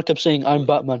it, someone kept saying, "I'm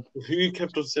Batman." Who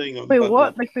kept on saying I'm Wait, Batman?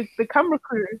 what? Like the camera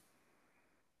crew?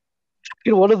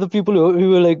 You know, one of the people who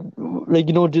were like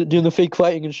you know doing the fake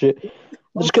fighting and shit,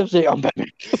 just kept saying, "I'm Batman."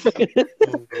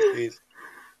 Oh my days.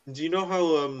 Do you know how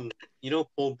you know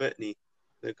Paul Bettany,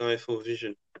 the guy for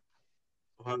Vision?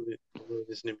 How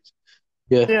his name is?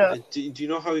 Yeah. Yeah. Do you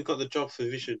know how he got the job for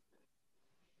Vision?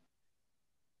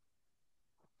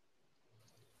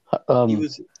 He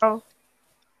was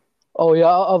Oh yeah,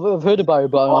 I've heard about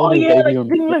it, but I Oh only yeah, vaguely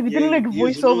like remember. didn't he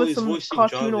was- voice no, over he's some voicing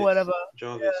cartoon or whatever.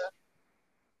 Jarvis.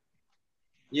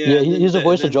 Yeah, and then he's the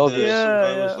voice of Jarvis. Some guy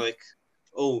Yeah, was yeah. like,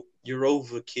 "Oh, you're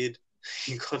over, kid.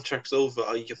 Your contract's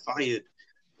over. You're fired."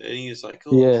 And he was like,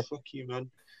 "Oh, Yeah. fuck you,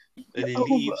 man." And he Over.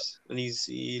 leaves, and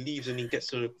he leaves, and he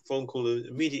gets a phone call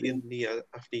immediately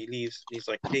after he leaves. And he's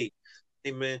like, "Hey,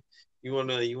 man, you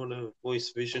wanna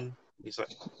voice Vision?" And he's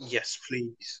like, "Yes,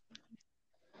 please."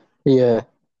 Yeah,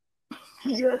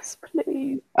 Yes,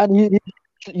 please. and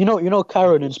you know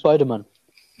Karen in Spider-Man.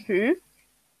 Who?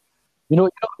 You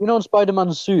know in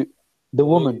Spider-Man's suit, the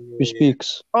woman yeah, who yeah.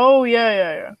 speaks. Oh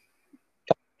yeah.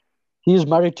 He's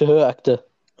married to her actor.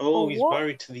 Oh, Oh, he's what?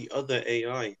 married to the other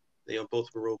AI. They are both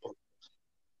a robot.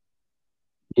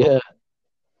 Yeah.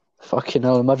 Fucking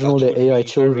hell! Imagine all That the would AI be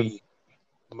children. very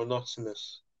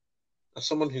monotonous. As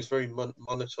someone who's very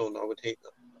monotone, I would hate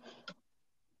that.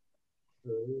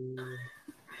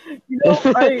 You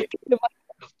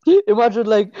know, Imagine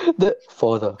like the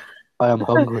father. I am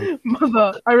hungry.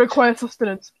 Mother, I require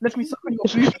sustenance. Let me suck on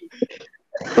your booty.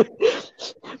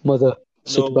 Mother,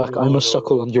 sit No, back. I no, must no,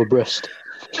 suckle no. on your breast.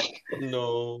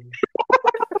 No.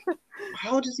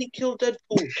 How does he kill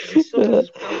Deadpool? He still has his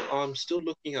crown. I'm still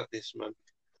looking at this, man.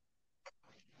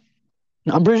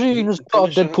 I'm pretty sure you can just cut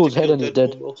off Punisher had to Deadpool's head kill and he's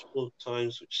Deadpool dead. multiple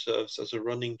times, which serves as a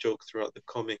running joke throughout the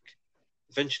comic.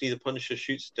 Eventually, the Punisher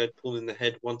shoots Deadpool in the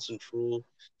head once and for all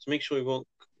to make sure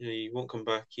he won't come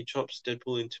back. He chops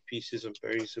Deadpool into pieces and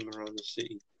buries him around the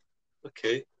city.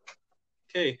 Okay.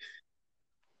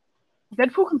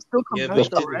 Deadpool can still come Yeah, back but he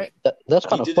though, didn't. right? That's He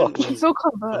kind of didn't fucked. He can still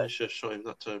come back. Punisher shot him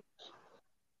that time.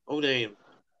 Oh damn!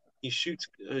 He shoots.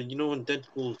 You know when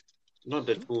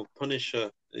Punisher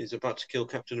is about to kill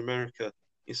Captain America.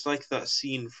 It's like that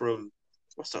scene from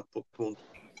what's that book called?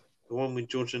 The one with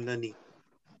George and Lenny.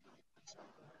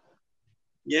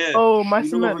 Yeah. Oh,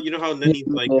 Mice and Men. You know how Lenny's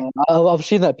like. Yeah, I've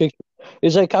seen that picture.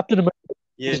 It's like Captain America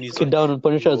Yeah, and he's looking like, down and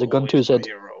Punisher has a gun to his head.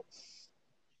 Hero.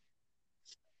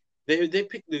 They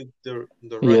picked the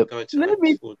right Yep. guy to Let act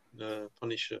me- for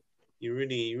Punisher. He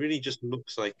really just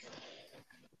looks like.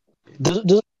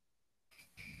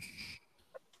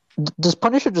 Does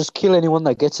Punisher just kill anyone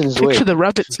that gets in his way? Picture the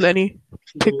rabbits, Lenny.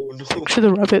 No, Picture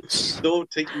the rabbits. don't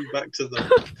take me back to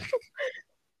that.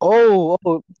 Oh,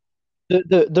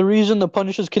 the reason the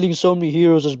Punisher's killing so many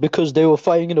heroes is because they were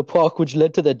fighting in a park, which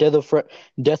led to the death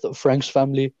of Frank's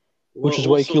family, which is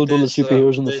why he also killed all the there's,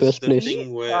 superheroes in the there's first the place.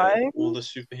 thing where Right. all the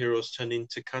superheroes turn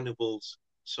into cannibals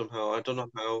somehow. I don't know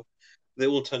how. They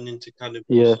all turn into cannibals,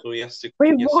 Yeah. so he has to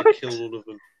Wait, he has what? to kill all of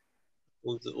them.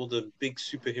 All the big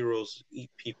superheroes eat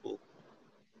people.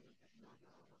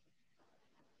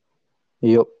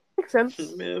 Yep. Makes sense.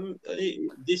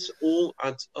 This all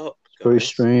adds up, guys. Very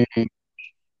strange.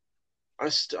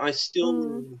 I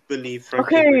still believe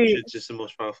Franklin Okay. Richards is the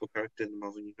most powerful character in the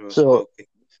Marvel Universe. So- Okay.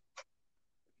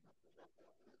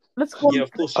 Let's go. Yeah,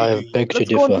 of course I you do. beg to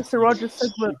Let's go on to differ. Siraj's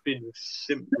segment. Stupid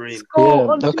simp brain. Let's go Yeah,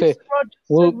 on to okay. Siraj's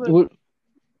We'll segment.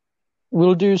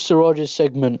 we'll do Siraj's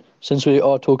segment since we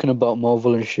are talking about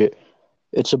Marvel and shit.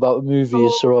 It's about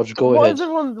movies. Siraj, go What ahead. is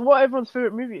everyone's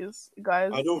favorite movies,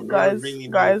 guys? I don't guys, really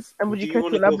know. guys, and would Do you you care to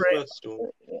want to go elaborate? first,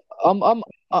 or?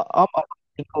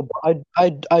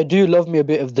 I do love me a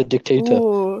bit of The Dictator.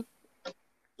 Ooh,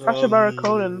 Sacha Baron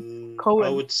Cohen. Cohen. I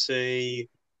would say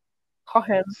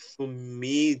Cohen. for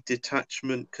me,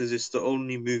 Detachment, because it's the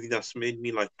only movie that's made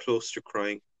me like close to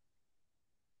crying.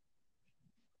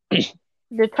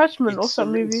 Detachment. What's It's that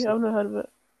a really movie? I've never heard of it.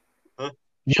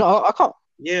 You know, I can't.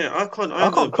 Yeah, I can't I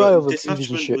either, can't cry but over movies and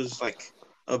Detachment shit. was like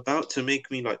about to make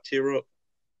me like tear up.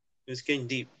 It was getting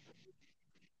deep.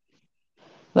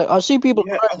 Like I see people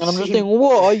Yeah, crying, I've and I'm just seen thinking,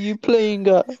 what are you playing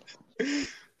at?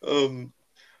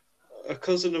 a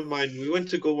cousin of mine, we went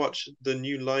to go watch the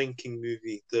new Lion King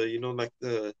movie, like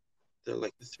the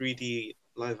 3D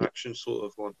live action sort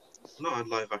of one. Not a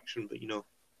live action, but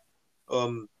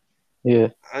Yeah.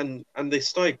 and they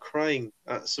started crying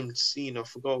at some scene. I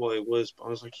forgot what it was, but I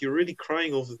was like, "You're really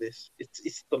crying over this?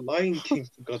 It's the Lion King,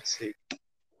 for God's sake!"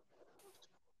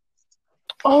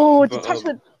 Oh, But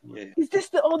Detachment. yeah. Is this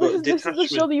the? Oh, But this is the show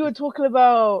Detachment, that you were talking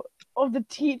about of the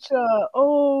teacher.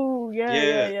 Oh,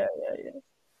 yeah, yeah.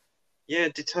 yeah,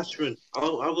 Detachment.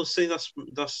 I will say that's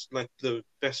like the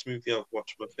best movie I've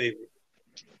watched. My favorite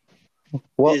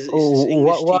What? is this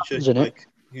English What teacher happens in it?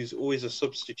 who's always a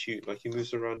substitute. Like he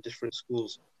moves around different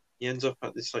schools. He ends up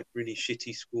at this like really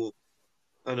shitty school,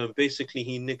 and basically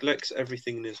he neglects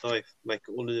everything in his life, like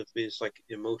all of his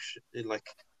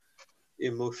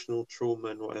emotional trauma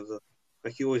and whatever.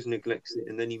 Like he always neglects it,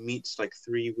 and then he meets like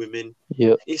three women.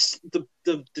 Yeah. It's the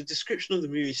description of the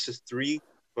movie says three,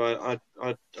 but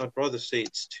I'd rather say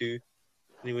it's two.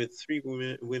 Anyway, the three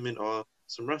women are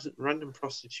some random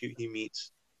prostitute he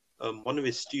meets, one of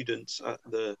his students at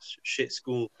the shit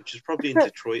school, which is probably in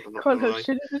Detroit. I'm not Can't gonna have lie.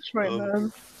 shit in Detroit,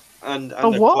 man. And A a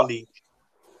what? colleague.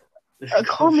 A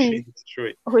commie.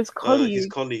 Detroit. Oh, his His colleague.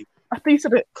 colleague. I think you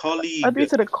said it. Colleague. I think you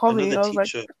said a commie. Another I was like,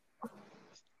 teacher.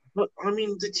 But I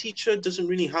mean, the teacher doesn't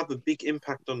really have a big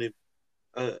impact on him.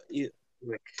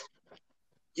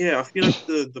 Yeah, I feel like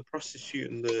the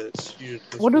prostitute and the student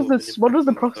has what more does of an this? What does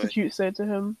the impact on the guy. prostitute say to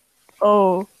him?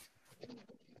 Oh,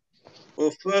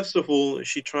 Well, first of all,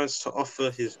 she tries to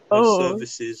offer her Oh,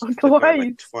 services to the guy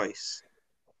like twice. twice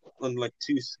on like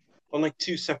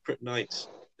two separate nights.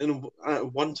 And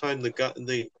at one time,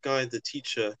 the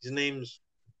teacher, his name's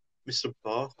Mr.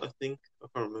 Barth, I think. I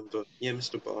can't remember. Yeah,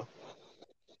 Mr. Barth.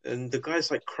 And the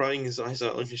guy's like crying his eyes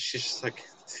out, and she's just like,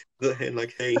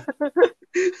 hey.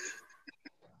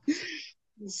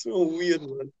 It's so weird,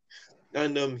 man.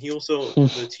 And he also,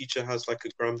 the teacher has like a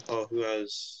grandpa who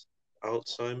has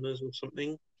Alzheimer's or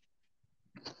something.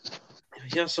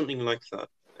 He has something like that,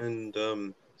 and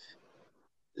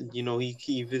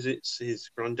he visits his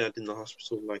granddad in the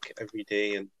hospital like every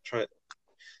day and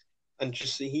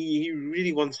just he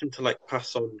really wants him to like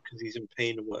pass on because he's in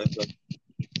pain or whatever.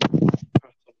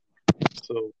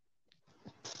 So,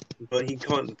 but he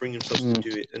can't bring himself to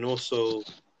do it, and also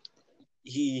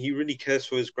he really cares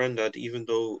for his granddad, even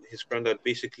though his granddad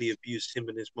basically abused him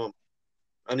and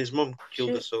his mom killed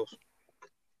herself.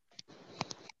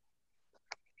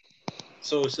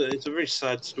 So it's a very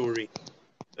sad story,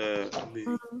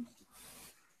 movie.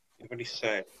 Very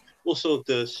sad. Also,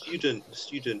 the student,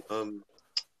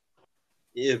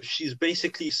 yeah, she's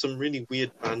basically some really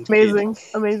weird band kid.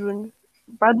 Amazing.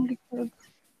 Band kid.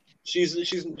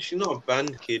 She's not a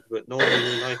band kid, but no one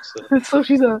really likes her. So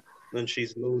she's a. And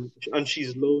she's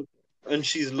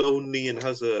lonely and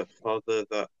has a father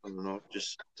that I don't know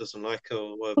just doesn't like her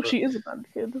or whatever. Oh, she is a band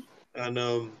kid. And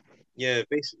yeah,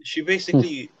 she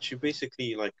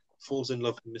basically like falls in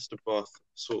love with Mr. Barth,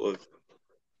 sort of.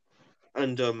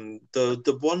 And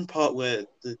the one part where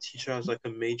the teacher has like a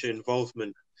major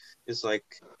involvement is like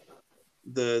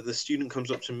the student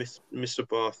comes up to Mr.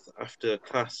 Barth after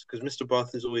class because Mr.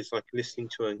 Barth is always like listening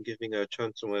to her and giving her a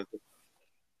chance or whatever,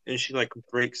 and she like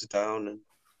breaks down and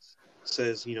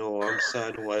says, I'm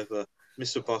sad or whatever.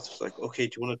 Mr. Barth is like, okay,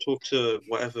 do you want to talk to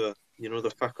whatever,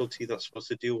 the faculty that's supposed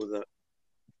to deal with that?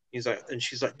 He's like, and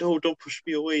she's like, no, don't push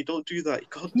me away, don't do that, you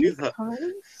can't do that.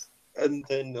 And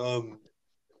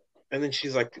then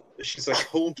she's like,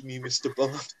 hold me, Mr.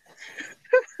 Barth.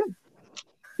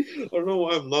 I don't know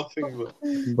why I'm laughing, but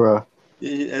Bruh.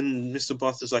 And Mr.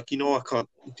 Barth is like, I can't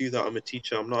do that. I'm a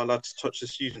teacher. I'm not allowed to touch the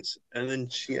students. And then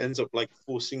she ends up like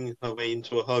forcing her way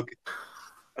into a hug,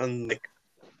 and like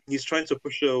he's trying to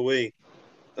push her away,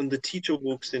 and the teacher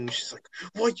walks in. And she's like,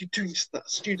 "Why are you doing to that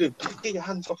student? Get your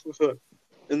hands off of her!"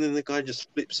 And then the guy just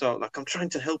flips out, like, "I'm trying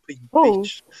to help her, you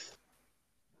bitch."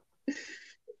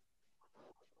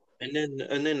 And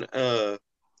then a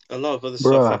lot of other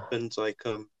stuff happens, like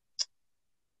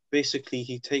basically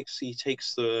he takes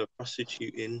the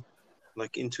prostitute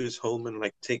into his home and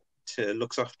like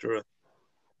looks after her,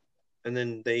 and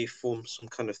then they form some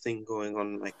kind of thing going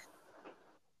on, like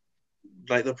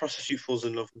the prostitute falls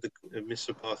in love with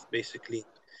Mr. Barth basically,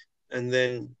 and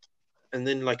then and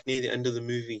then like near the end of the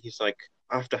movie, he's like,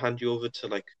 I have to hand you over to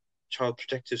like Child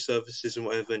Protective Services and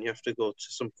whatever, and you have to go to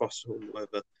some foster home,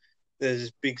 whatever. There's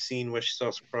this big scene where she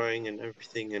starts crying and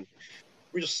everything, and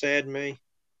we're just sad, mate.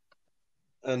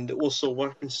 And also, what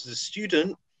happens to the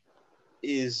student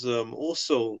is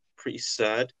also pretty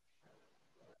sad.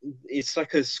 It's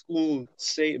like a school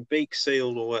bake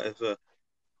sale or whatever,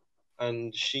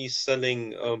 and she's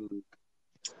selling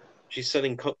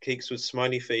cupcakes with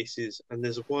smiley faces, and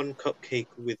there's one cupcake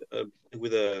with a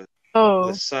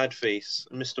sad face.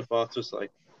 And Mr. Barth was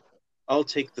like, "I'll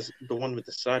take the one with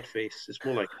the sad face. It's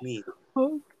more like me."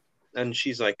 And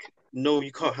she's like, "No,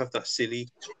 you can't have that, silly.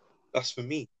 That's for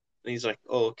me." And he's like,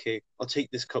 "Oh, okay. I'll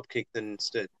take this cupcake then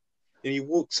instead." And he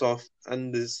walks off,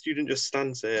 and the student just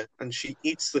stands there, and she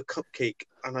eats the cupcake.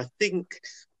 And I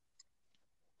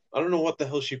don't know what the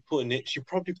hell she put in it. She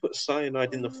probably put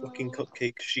cyanide in the fucking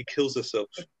cupcake. She kills herself.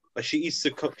 Like, she eats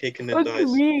the cupcake and then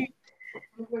dies. Me.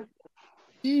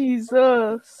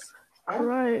 Jesus.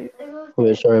 Right.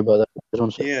 Wait, sorry about that.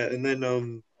 Yeah, and then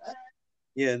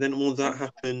then all that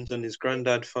happens, and his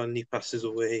granddad finally passes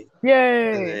away.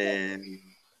 Yay! And then,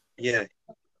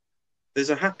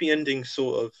 there's a happy ending,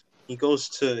 sort of. He goes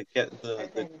to get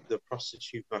the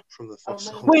prostitute back from the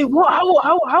foster home. Wait, what? How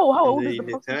old is the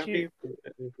prostitute?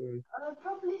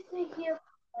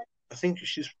 I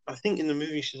think in the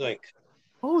movie she's like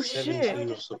 17 shit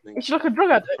or something. Is she like a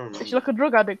drug addict? Is she like a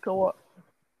drug addict or what?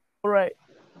 Alright.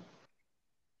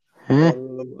 I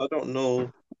don't know,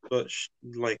 but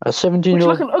like a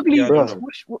 17-year-old. Like an ugly. Yeah,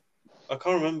 I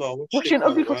can't remember. Was she an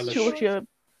ugly prostitute? Was she a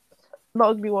not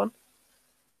ugly one?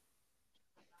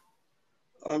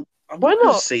 I'm Why not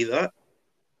gonna not? say that.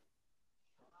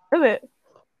 Is it?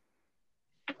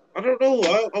 I don't know.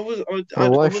 I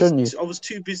was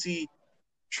too busy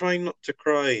trying not to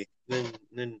cry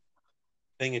than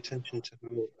paying attention to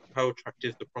how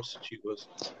attractive the prostitute was.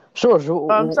 George,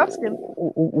 asking.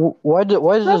 why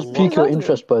does this pique your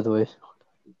interest, by the way?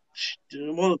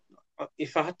 Well,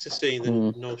 if I had to say,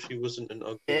 then no, she wasn't an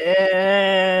ugly.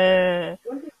 Yeah,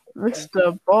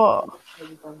 Mr. Bob.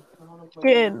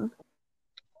 Skin.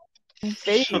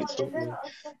 Shut up, man.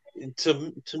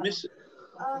 To miss.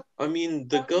 I mean,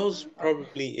 the girl's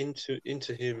probably into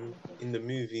him in the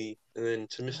movie, and then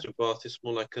to Mr. Barth, it's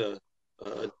more like a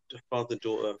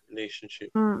father-daughter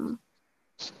relationship.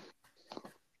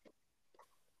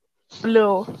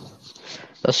 Blue.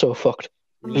 That's so fucked.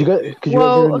 One of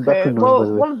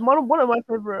my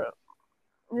favorite.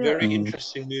 Very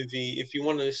interesting movie. If you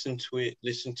want to listen to it,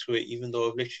 even though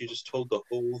I've literally just told the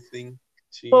whole thing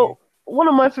to you. One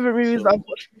of my favorite movies I've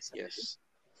watched recently. Yes.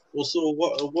 Also,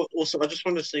 I just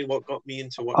want to say what got me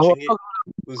into watching it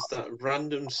was that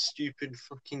random stupid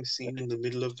fucking scene in the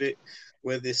middle of it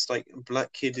where this like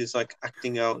black kid is like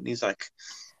acting out, and he's like,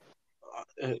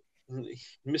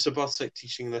 Mr. Barth's like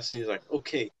teaching a lesson. He's like,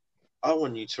 okay, I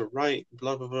want you to write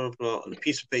blah blah blah blah on a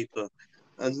piece of paper,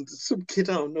 and some kid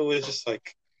out of nowhere is just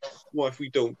like, what if we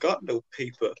don't got no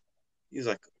paper? He's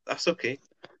like, that's okay.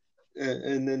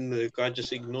 And then the guy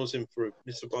just ignores him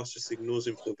Mr. Barth just ignores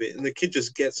him for a bit, and the kid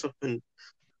just gets up and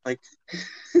like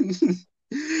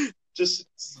just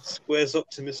squares up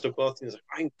to Mr. Barth and he's like,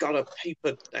 I ain't got a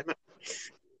paper, damn it.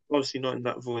 Obviously not in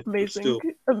that voice. Amazing.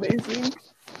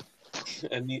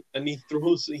 And he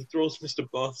throws Mr.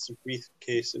 Barth's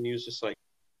briefcase, and he was just like,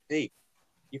 hey,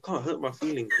 you can't hurt my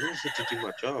feelings. I'm just here to do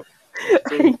my job.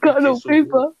 I ain't got no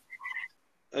paper.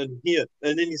 And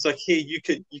then he's like, here, you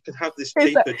can have this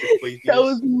paper,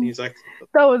 Jaquavius. He's like,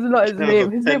 that was not his name.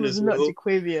 His name was not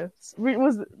Jaquavius.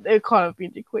 It can't have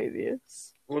been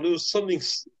Jaquavius. Well, it was something.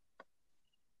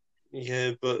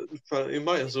 Yeah, but it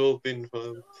might as well have been.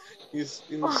 He's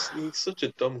such a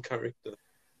dumb character.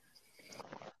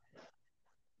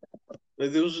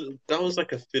 Like, that was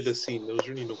like a filler scene. There was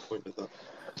really no point of that.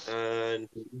 And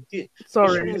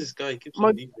sorry, this guy keeps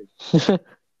on leaving.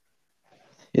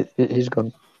 He's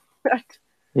gone.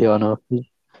 Yeah, I know.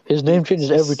 His name changes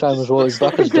every time as well. He's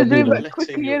back as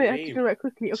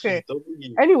quickly. Okay.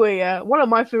 Anyway, one of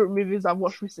my favorite movies I've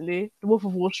watched recently, The Wolf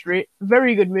of Wall Street.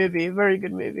 Very good movie.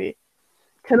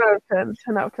 10 out of 10.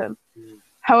 10 out of 10.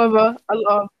 However, a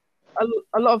lot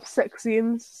of sex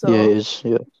scenes. So. Yeah, it is.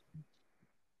 Yeah.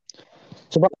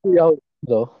 It's about 3 hours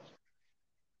though.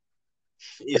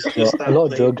 It's just a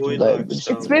lot of drugs. Like,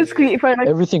 it's basically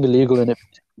everything illegal in it.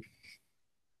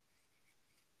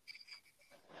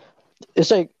 It's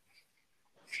like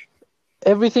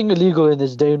everything illegal in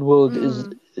this day and world is.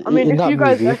 I mean, in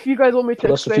if you guys want me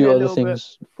to explain it a little bit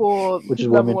for which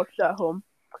people who haven't watched at home,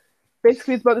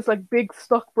 basically it's about this like big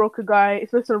stockbroker guy.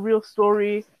 It's based on a real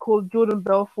story called Jordan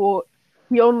Belfort.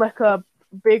 He owned like a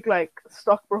big like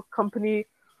stockbroker company.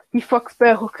 he fucks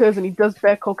bare hookers and he does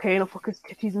bare cocaine off hookers'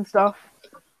 titties and stuff.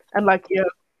 And like, yeah,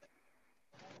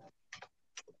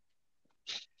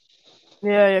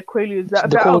 Quaaludes.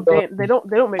 They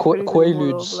don't make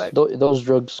Quaaludes. Like, those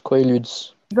drugs,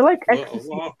 Quaaludes. They're like ecstasy.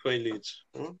 What are Quaaludes?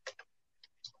 Huh?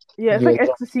 Yeah, it's like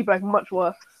ecstasy, but like much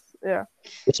worse. Yeah.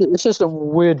 It's just a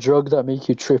weird drug that make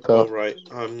you trip out. Oh, right.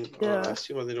 I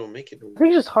see why they don't make it. I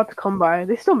think it's just hard to come by.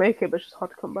 They still make it, but it's just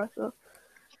hard to come by. So.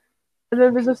 And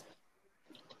then there's this.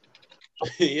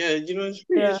 Yeah,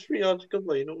 it's pretty hard to come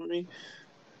by. You know what I mean?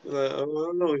 I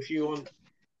don't know if you want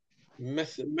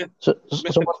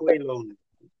methaqualone.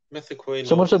 Methaqualone.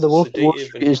 Someone said the Wolf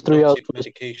Street is 3 hours.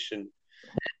 Medication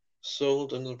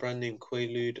sold under the brand name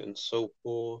Quaalude and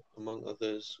Sopor, among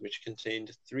others, which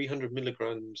contained 300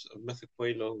 milligrams of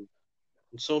methaqualone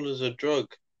and sold as a drug.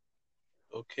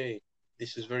 Okay,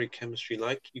 this is very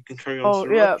chemistry-like. You can carry on. Oh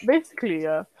yeah, basically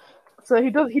yeah. So he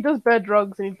does bare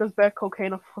drugs and he does bare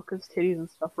cocaine off hookers' titties and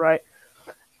stuff, right?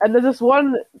 And there's this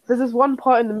one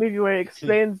part in the movie where he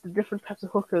explains the different types of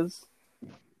hookers.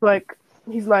 Like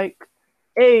he's like,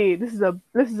 hey, this is a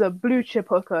blue chip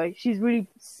hooker. She gives you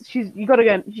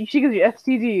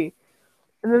STD.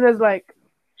 And then there's like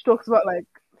he talks about like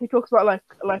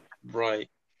right.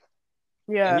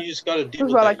 Yeah. And you just gotta deal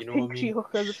with that, you know what I mean? Pink sheet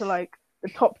hookers, which are like the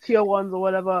top tier ones or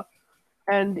whatever.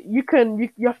 And you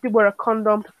have to wear a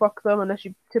condom to fuck them unless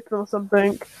you tip them or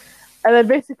something. And then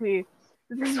basically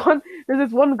there's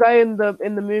this one guy in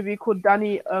the movie called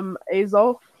Danny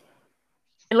Azoff.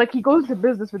 And like he goes into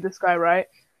business with this guy, right?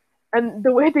 And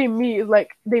the way they meet is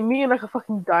like they meet in like a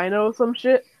fucking diner or some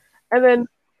shit. And then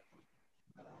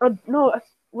no,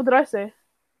 what did I say?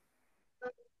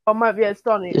 Oh it's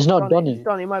Donnie. It's not Donnie. It's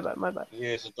Donnie, my bad. Yeah,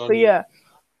 it's Donnie. But yeah.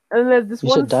 And then there's this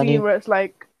one Danny? scene where it's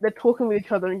like they're talking with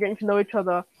each other and getting to know each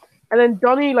other. And then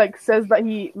Donnie like says that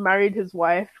he married his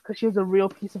wife because she was a real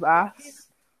piece of ass.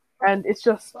 And it's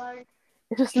just an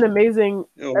amazing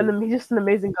and he's just an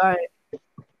amazing guy.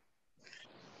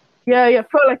 Yeah,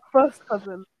 for like first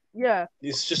cousin. Yeah.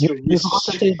 It's just You have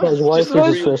to think that his wife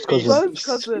is his first cousin. First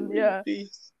cousin, yeah.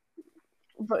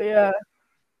 But yeah.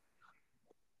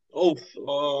 Oh,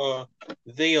 all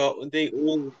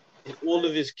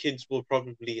of his kids will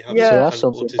probably have some kind of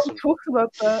autism. autism. Talks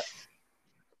about that.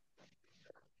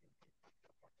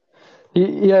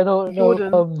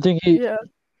 Jordan.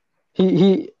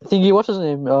 Thingy, what's his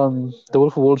name? The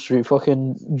Wolf of Wall Street,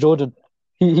 fucking Jordan.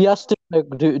 He asked him like,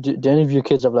 do any of your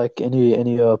kids have like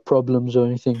any problems or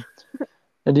anything?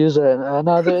 And he was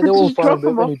no, they're all fine.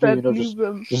 But when you do,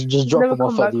 just drop them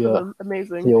off at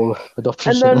the old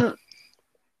adoption center.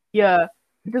 And then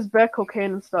he does bare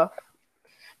cocaine and stuff.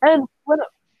 And when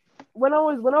I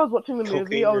was watching the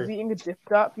movie, I was eating a dip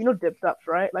dap. You know dip daps,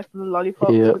 right? Like the lollipop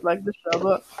with like the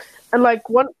sherbet. And like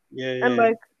one and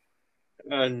like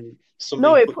and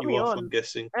something put you off, I'm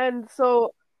guessing. And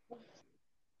so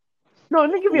no,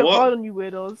 let me give you a hard on you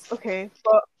weirdos. Okay,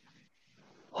 but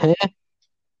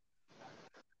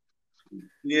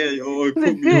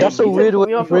that's a weird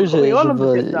way to phrase it. And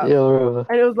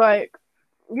it was like,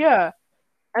 yeah.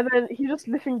 And then he just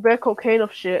sniffing bare cocaine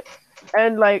of shit.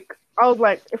 And like, I was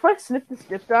like, if I sniff this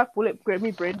dip dap, will it give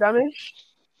me brain damage?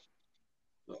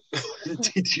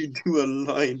 Did you do a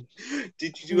line?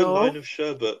 Did you do a line of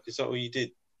sherbet? Is that what you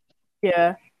did?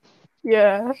 Yeah.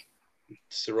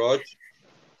 Siraj,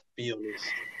 be honest.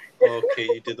 Okay,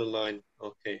 you did a line.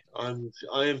 Okay, I've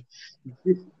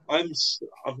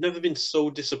never been so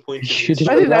disappointed.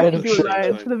 I didn't actually do a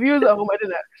line. For the viewers at home, I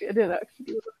didn't actually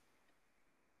do it.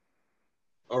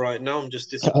 All right, now I'm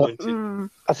just disappointed.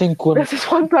 I think there's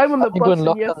this one time on the bus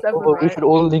in year 7, we should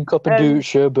all link up and do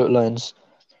sherbet lines.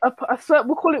 I swear,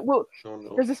 we'll call it.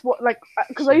 There's this one, like,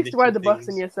 because I used to ride the bus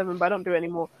in year 7, but I don't do it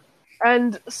anymore.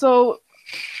 And so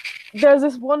there's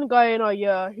this one guy in our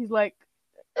year. He's like,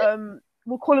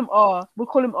 we'll call him R. You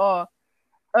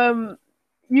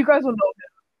guys will know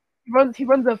him. He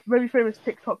runs a very famous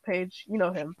TikTok page. You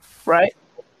know him, right?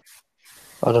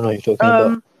 I don't know what you're talking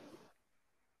about.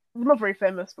 Not very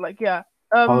famous, but like, yeah.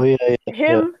 Him,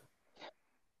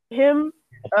 and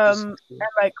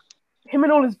like, him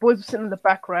and all his boys were sitting in the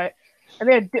back, right? And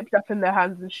they had dipped up in their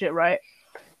hands and shit, right?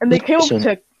 And they came up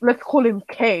to, let's call him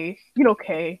K. You know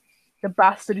K, the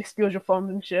bastard who steals your phones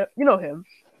and shit. You know him,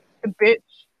 the bitch.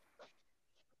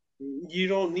 You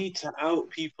don't need to out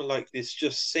people like this.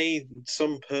 Just say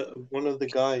one of the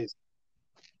guys.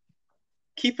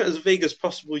 Keep it as vague as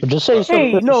possible. Just say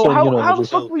hey, no, how the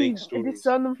fuck we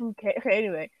discern them from K? Okay,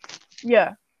 anyway.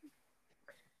 Yeah.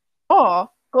 R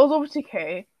goes over to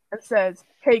K and says,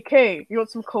 hey, K, you want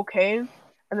some cocaine?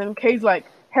 And then K's like,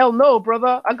 hell no,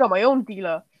 brother, I got my own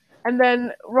dealer. And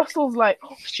then Russell's like,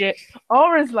 oh shit.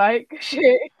 Aura's like,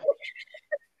 shit.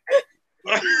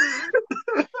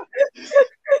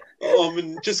 Oh,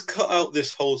 man, just cut out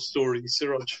this whole story,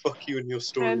 Siraj. Fuck you and your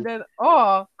story. And then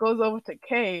R goes over to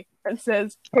K and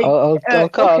says, hey, I'll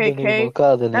cut out okay, the name. K. I'll cut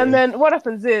out the name. And then what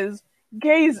happens is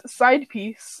K's side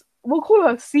piece, we'll call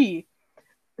her C.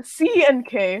 C and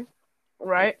K,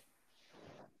 right?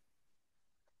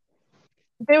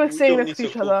 They were We saying don't next need to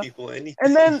each call other. people anything.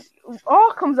 And then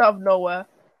R comes out of nowhere.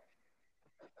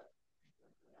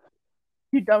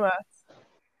 You dumbass.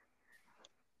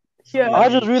 Yeah. I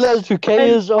just realized who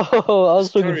K is. Oh, I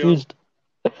was so Carry on. confused.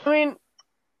 I mean,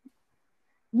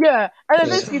 yeah. And then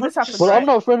Yeah. basically this happens, Well, right? I'm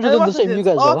not friends And with then them the what same you happens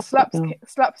guys is R are.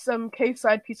 slaps K's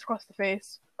side piece across the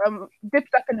face,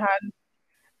 dipped up in hand,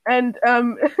 and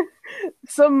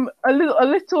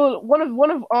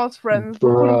one of R's friends,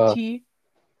 we'll call him Bruh. T.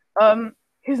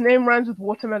 His name rhymes with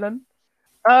watermelon.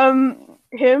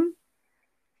 Him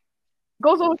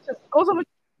goes over to,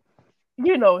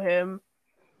 you know him.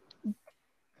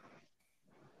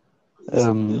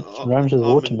 Rhymes with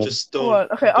watermelon. Just don't.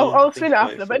 What? Okay, I'll don't explain think it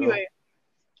about after. for But now. anyway,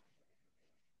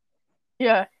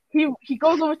 yeah, he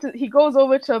goes over to a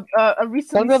Tell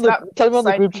recently me on slapped the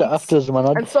side group chat piece afterwards, man.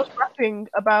 and starts rapping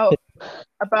about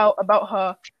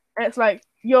her, and it's like,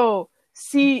 yo,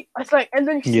 see, it's like, and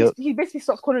then Yep. he basically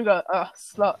starts calling her a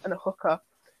slut and a hooker,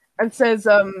 and says,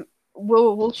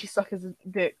 will she suck his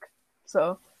dick?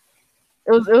 So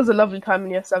it was a lovely time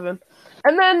in year 7,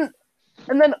 and then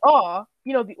R,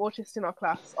 you know, the autist in our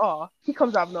class, R, he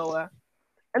comes out of nowhere,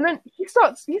 and then he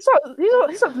starts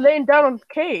laying down on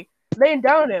K, laying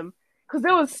down on him, because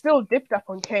they was still dipped up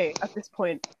on K at this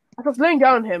point. I was laying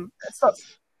down on him, and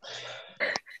starts.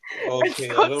 Okay,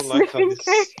 I Stop don't like how this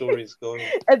sniffing story is going.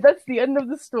 And that's the end of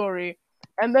the story.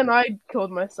 And then I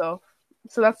killed myself.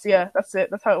 So that's it. That's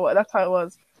how it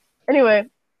was. Anyway.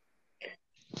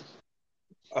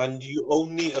 And you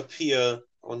only appear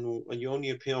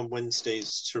on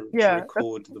Wednesdays to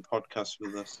record the podcast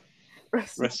with us.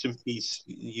 Rest in peace,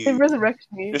 you. They resurrect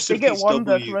me. Rest They in get peace,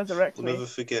 Wanda W. to resurrect We'll me. never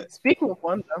forget. Speaking of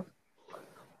Wanda.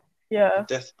 Yeah.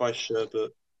 Death by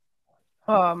Sherbet.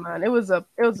 Oh man, it was a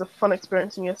fun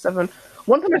experience in year 7.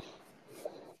 One time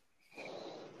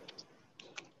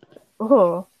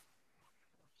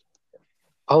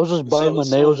I was just biting my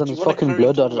nails and do it's you wanna fucking carry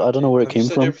on blood. I don't know where it Have you came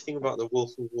said from. everything about the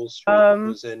Wolf of Wall Street?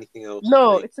 Was there anything else?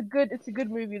 No, Like, it's a good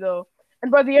movie though.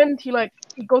 And by the end he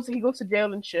goes to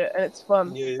jail and shit, and it's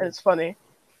fun. Yeah. And it's funny.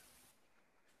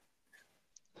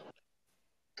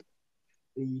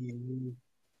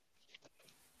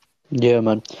 Yeah,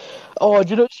 man. Oh,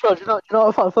 do you know what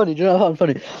I found funny?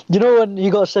 You know when he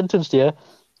got sentenced, yeah,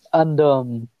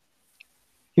 and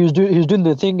he was doing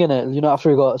the thing in it, you know, after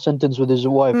he got sentenced with his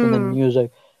wife, and then he was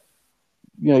like,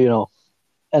 you know,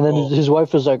 and then his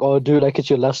wife was like, "Oh, dude, like it's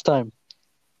your last time."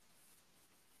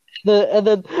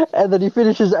 And then he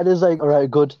finishes and is like, "All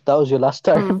right, good, that was your last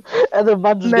time." And the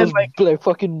man just goes like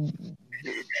fucking,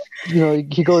 you know,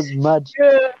 he goes mad.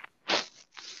 Yeah.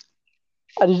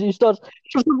 And he starts,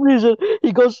 for some reason,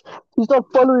 he starts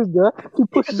following her. He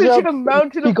pushes her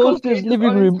up. He goes to his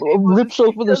living room, rips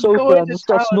open the sofa, and just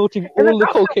starts snorting all the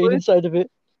cocaine inside of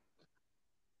it.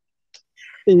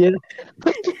 Yeah.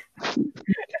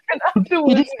 And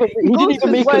afterwards, he didn't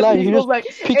even make a line. He just like,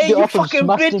 picked "Hey, it you up and fucking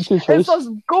smashed it bitch!" into his And face. starts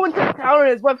going to town on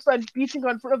his website, beating her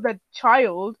in front of that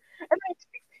child. And then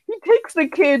he takes the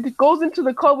kid, goes into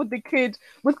the car with the kid,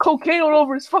 with cocaine all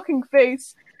over his fucking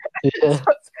face. Yeah.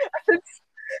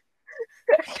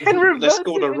 And reverses Let's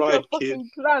go on a into ride, a fucking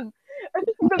kid. plan. And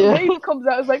then the lady comes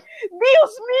out and is like,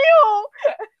 "Dios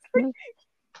mío!"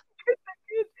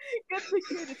 Get the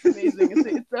kid. It's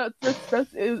amazing.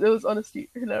 It was honestly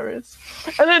hilarious.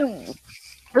 And then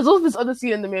there's also this other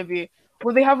scene in the movie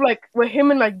where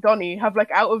him and like Donnie have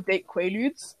like out of date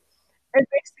quaaludes, and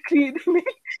basically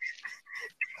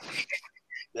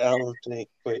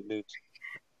Wait, dude.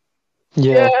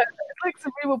 Yeah. it's like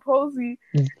cerebral palsy.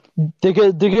 They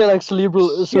get like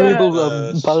cerebral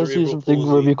palsy or something,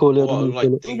 whatever you call it. I don't know what you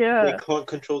call it. They can't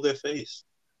control their face.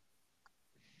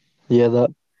 Yeah,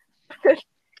 that.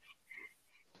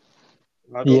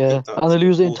 Yeah, and they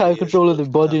lose the entire control of their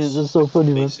body, and it's just so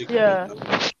funny, man. Yeah,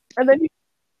 and then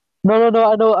No,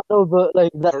 I know, but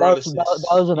like that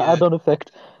was an add-on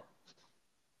effect.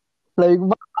 Like,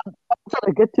 man trying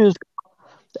to get to his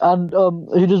car, and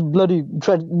he just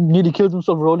nearly killed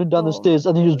himself rolling down the stairs,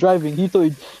 and he was driving. He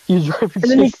thought he was driving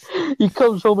safe. He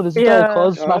comes home and his entire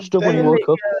car's smashed up when he woke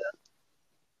up.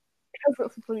 It has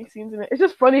got some funny scenes in it. It's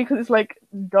just funny because it's like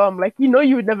dumb. Like, you know,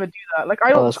 you would never do that. Like,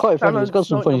 I don't. It's quite funny. It's got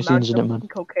some funny scenes in it, man.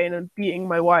 Cocaine and beating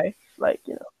my wife, like,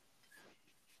 you know.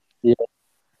 Yeah.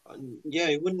 Yeah,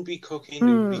 it wouldn't be cocaine.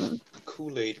 It would be Hmm.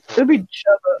 Kool-Aid It would be powder.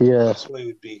 Jabba. Yeah. That's what it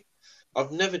would be.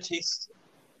 I've never tasted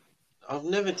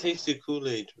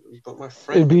Kool-Aid, but my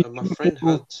It'd be friend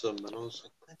had some, and I was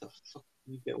like, where the fuck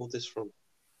did you get all this from?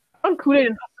 I want Kool-Aid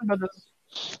and Hudson Brothers.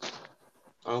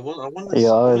 I want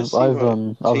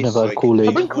to I've never had I'll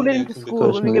Kool-Aid. bring Kool-Aid into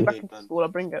school when we get back into man. school. I'll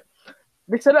bring it.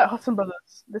 They sell it at Hudson Brothers.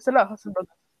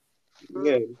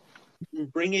 Yeah,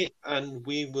 bring it, and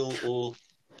we will all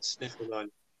sniff the line.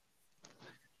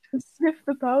 Sniff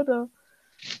the powder.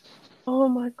 Oh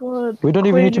my god. We don't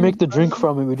even need to make the Quaaludes, drink man.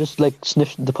 from it. We just like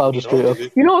sniff the powder straight up.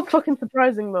 You know what's fucking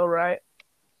surprising though, right?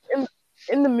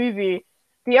 In the movie,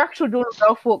 the actual Jordan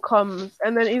Belfort comes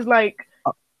and then he's like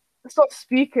starts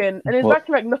speaking and it's What?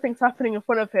 acting like nothing's happening in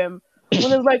front of him. When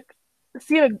there's like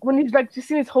when he's like just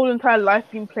seen his whole entire life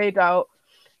being played out.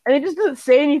 And he just doesn't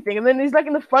say anything. And then he's like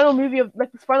in the final movie of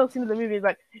like this final scene of the movie, he's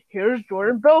like, here's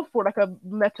Jordan Belfort, like a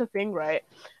meta thing, right?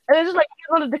 And then just like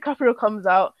Leonardo DiCaprio comes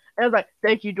out and it's like,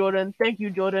 thank you, Jordan.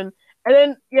 And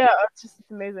then it's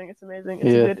amazing. It's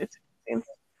Yeah. good. It's insane.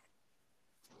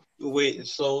 Wait,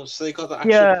 so they got the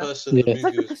actual Yeah. person the It's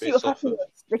like movie the was pursuit of based off of.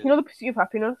 happiness. Like, you know the pursuit of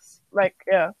happiness? Like,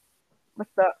 yeah. Like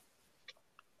that.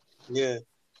 Yeah.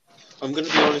 I'm gonna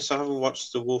be honest, I haven't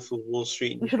watched The Wolf of Wall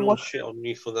Street. You should Don't watch shit on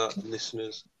me for that,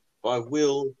 listeners. But I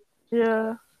will.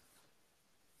 Yeah.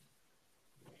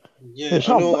 Yeah, It's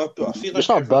I not know. bad- I feel like it's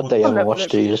not bad that you everyone haven't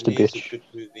watched it. You're just a it is bitch. good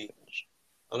movie.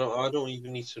 I don't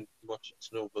even need to watch it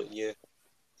to know, but yeah,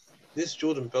 this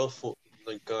Jordan Belfort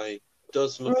guy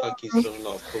does look like he's done a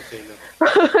lot of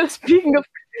cocaine. Speaking of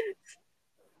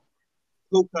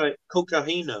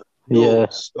Cocaine. No, Yeah.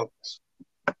 stocks.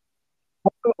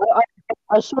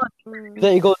 I saw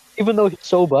that he goes, even though he's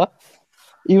sober,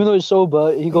 he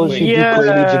goes, Wait, he did Yeah.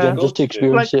 Quaaludes again Go just to to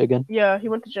experience it again. yeah, he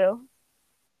went to jail.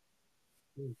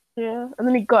 Yeah. And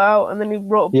then he got out and then he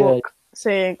wrote a Yeah. book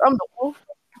saying, I'm the wolf.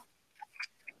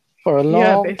 For a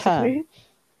Yeah, long basically. time.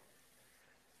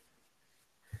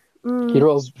 Mm. He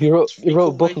wrote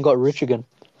a book and got rich again.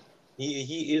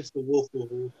 He is the Wolf of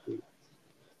Wall Street.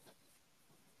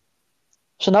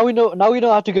 So now we know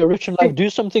how to get rich in life. Do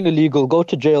something illegal, go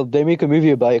to jail, they make a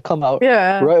movie about it, come out,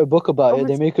 Yeah. write a book about it,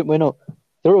 they make it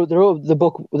they wrote the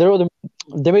book,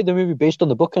 they made the movie based on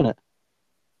the book, innit?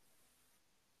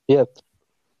 Yeah.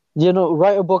 You know,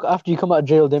 write a book after you come out of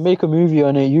jail, they make a movie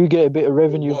on it, you get a bit of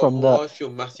revenue from What that. if you're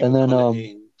Matthew And then,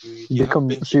 McConaughey and you become have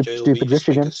been to super jail, stupid but you just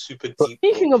rich make again? a super But- deep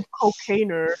Speaking book. of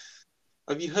cocainer,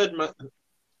 Have you heard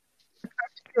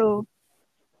so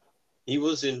He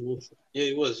was in Wolf. Yeah,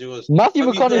 he was. Matthew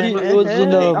Have you heard McConaughey Matthew was in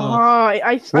McConaughey?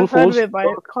 I've Wolf heard of of it, but I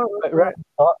can't remember. Right.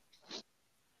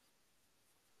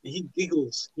 He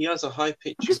giggles. He has a high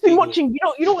pitch. I've just been watching.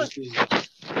 You know what,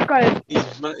 guys?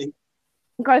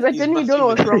 Guys, I He's genuinely don't know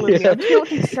what's wrong with me. I've just been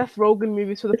watching Seth Rogen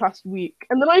movies for the past week,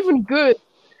 and they're not even good.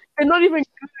 They're not even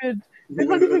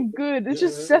good. It's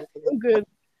just Seth Rogen.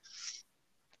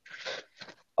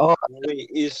 Oh, Wait,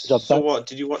 Job so done. what?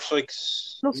 Did you watch No,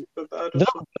 Superbad or no,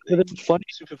 something? it's funny.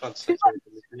 Superbad.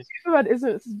 Superbad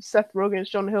isn't Seth Rogen, it's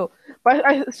John Hill. But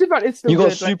Superbad is still You got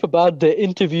good. super bad. The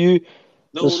interview.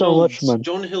 No, There's so much, man.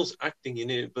 John Hill's acting in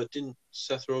it, but didn't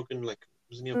Seth Rogen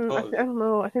wasn't he a I part of it? don't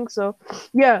know. I think so.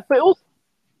 Yeah, but also,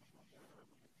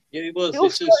 Yeah, he was. He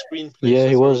It's also- a screenplay. Yeah,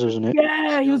 he Seth was, Rogen. isn't it?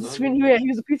 yeah, he was a screen. Yeah, he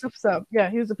was a police officer. Yeah,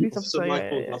 he was a police Officer officer.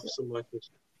 Michael. Yeah. Officer Michael.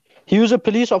 He was a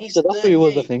police officer. That's what he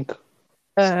was, I think.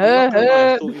 I'm not gonna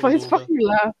lie, I thought he For his was older. fucking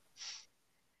laugh.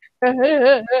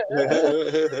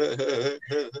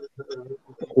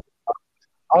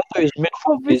 I thought he was mid.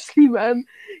 Obviously, man.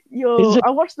 Yo, It's- I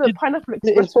watched the Pineapple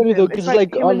Express. It's funny with though, him. because It's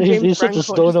like him and James he's such a Franco. It's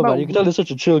just stoner, about man. You can tell weed. he's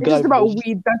such a chill It's guy. just about bro.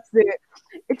 weed. That's it.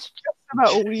 It's just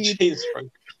about weed. James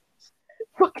Franco.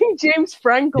 Fucking James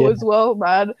Franco Yeah. as well,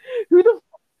 man. Who the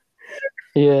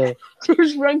Yeah.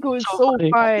 James Franco is So so funny.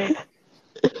 high.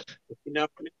 You know,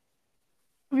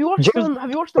 Have you watched James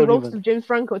Have you watched the funny, roast man. of James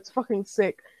Franco? It's fucking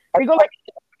sick. They got like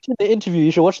The interview.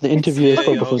 You should watch the interview. It's It's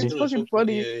funny. proper funny. It's fucking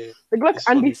funny. Yeah. they got like It's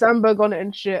Andy funny. Samberg on it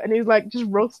and shit, and he's like just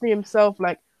roasting himself,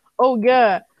 like, "Oh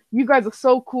yeah, you guys are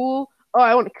so cool. Oh,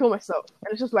 I want to kill myself."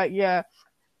 And it's just like, yeah.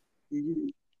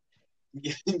 You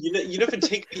never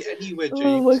take me anywhere, James.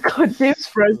 Oh my god, James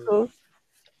Franco.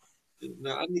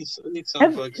 No, I need And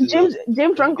Sandberg is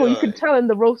James Franco, you guy. could tell in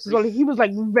the roast as well. He was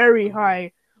like very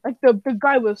high. Like the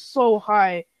guy was so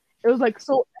high. It was like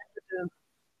so evident.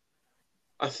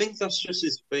 I think that's just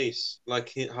his face,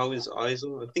 like how his eyes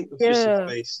are. I think that's Yeah. just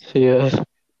his face. Yeah.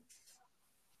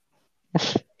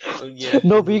 Oh, yeah.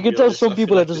 No, but you to can be tell honest, some I feel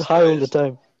people are like just this high guy all the has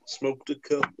time. Smoked a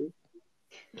couple.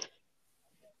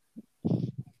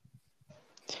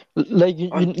 Like you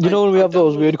I know when we I have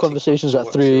those downloaded weird TikTok conversations to at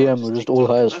watch 3 a.m. Siraj's we're just all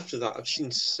TikTok, high and as after that, I've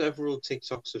seen several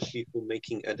TikToks of people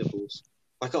making edibles.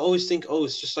 Like I always think, oh,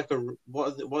 it's just like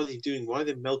what are they doing? Why are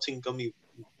they melting gummy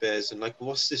bears? And like,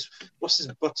 what's this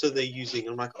butter they're using?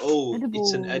 I'm like, oh,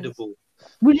 it's an Edibles. edible.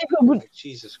 Would you go? Like,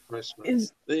 Jesus Christ, man!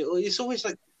 It's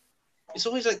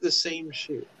always like the same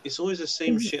shit. It's always the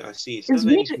same shit I see. It's is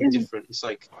never weed anything is different. It's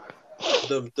like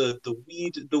the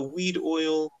weed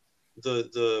oil,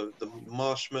 the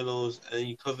marshmallows, and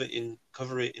you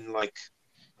cover it in like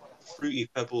fruity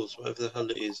pebbles, whatever the hell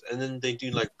it is, and then they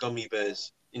do like gummy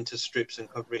bears into strips and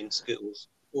cover it in Skittles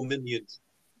or Minions.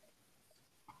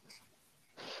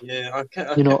 Yeah, I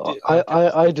kept it.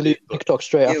 I deleted TikTok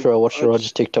straight after I watched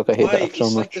Siraj's TikTok. I hate that app so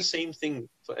It's like much. the same thing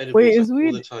for edibles wait, like,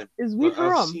 all the time. is weed Like,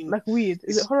 I've haram? seen- Like weed?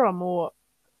 Is it it's- haram or what?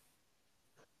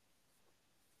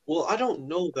 Well, I don't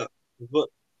know that, but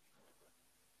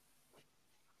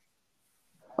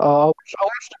I watched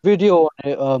a video on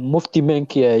it, Mufti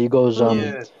Menk, yeah, he goes,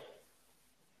 yeah,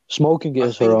 smoking it I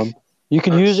is haram. think You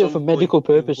can at use it some for point medical it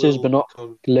purposes, will but not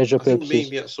become- leisure I think purposes.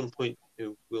 maybe at some point it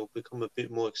will become a bit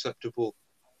more acceptable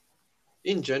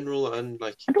in general and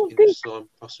like I don't in think- Islam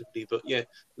possibly. But yeah,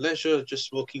 leisure, just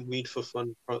smoking weed for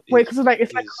fun. Wait, because like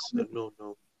it's like is a no.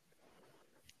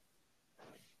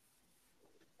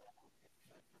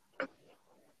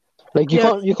 Like you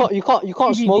Yeah.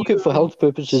 can't smoke it for health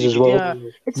purposes as well. Yeah.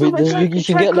 It's But not, it's there's- like, you it's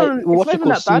can like, get, like, it's what's not it even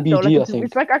called, that bad though. CBD, I Like, think.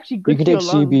 it's like actually good You can for your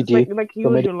take lungs. It's CBD like for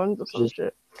heals medical your lungs or some purposes.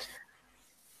 shit.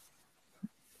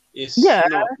 It's Yeah.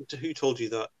 not. Who told you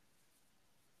that?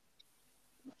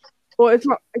 Well, it's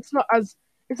not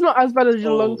as bad as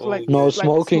your lungs. Like No, like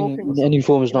smoking or in any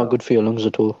form is something, not good for your lungs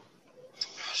at all.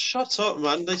 Shut up,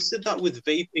 man! They said that with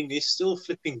vaping. It's still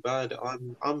flipping bad.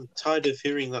 I'm tired of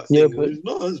hearing that Yeah, thing. but It's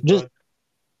not as just- bad.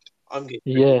 I'm getting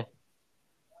Yeah.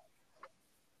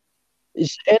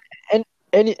 It's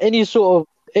any sort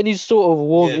of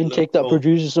warm Yeah, intake that well,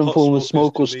 produces some hot form of smokers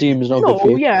smoke or do steam maybe is not No, good for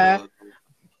you yeah.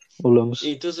 or lungs.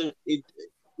 It doesn't.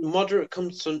 Moderate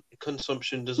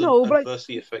consumption doesn't No, but, like,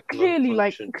 adversely affect lung Clearly,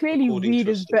 like function, clearly, according weed to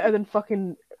a is study. better than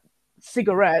fucking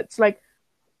cigarettes. Like,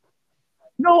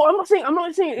 no, I'm not saying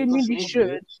it That's means you obvious.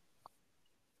 should.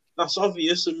 That's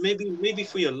obvious, and maybe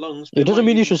for your lungs. It doesn't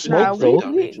mean you should smoke, Nah,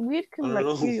 though. weed I can don't like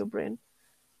know. heal your brain,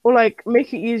 or like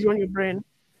make it easier on your brain.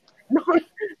 No, You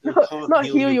no, can't not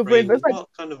heal your brain. But it's like, What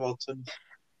kind of alternative?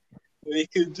 You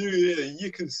can do it.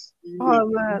 You can. oh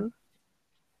man,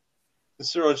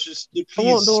 Siraj, just I please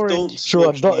won't, don't worry. don't.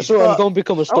 Siraj, smoke weed. don't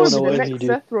become a I want to stoner, be the whatever you next do.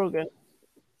 Seth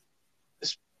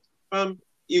Rogen.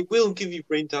 It will give you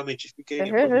brain damage if you get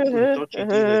it from some dodgy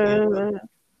dealer. Man.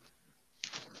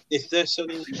 If they're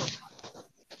selling,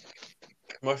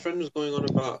 my friend was going on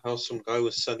about how some guy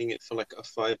was selling it for like a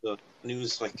 $5, and he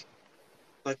was like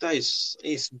that is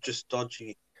it's just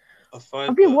dodgy. A $5.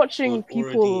 I've been watching would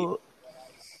people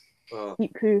already,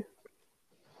 eat poo.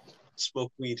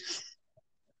 smoke weed.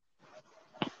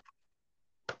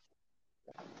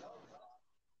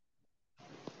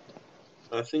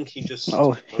 I think he just.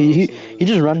 Oh, he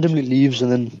just randomly leaves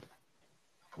and then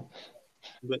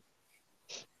But-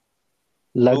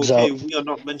 lags Okay, out. we are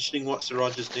not mentioning what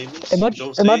Siraj's name is. Imagine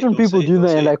Don't say it, don't people say it, do don't that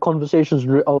say in it. like conversations.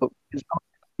 We are not going to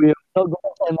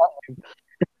say that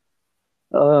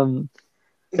name.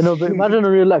 But imagine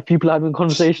in real life people having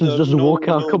conversations, just walk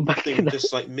out, come back. Nothing,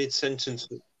 just like mid sentence,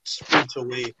 sprint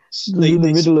away. in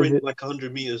the middle of sprint it. like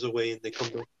 100 meters away, and they come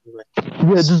back.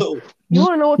 Yeah, just So You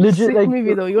want to know what's a legit, sick like,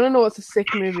 movie though? You want to know what's a sick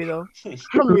movie though? Not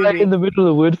right movie. in the middle of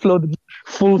the word flow,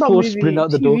 full Not force movie. sprint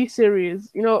out the door. TV series.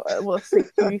 You know what a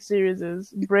sick TV series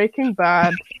is? Breaking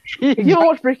Bad. If you don't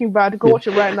watch Breaking Bad, go watch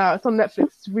it right now. It's on Netflix.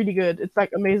 It's really good. It's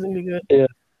like amazingly good.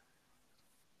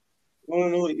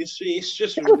 no, it's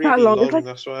just It's not really that long. long. It's like-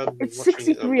 That's why I'm It's watching it that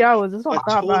 63 much. hours. It's not I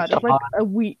that told bad. It's you. like a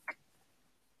week.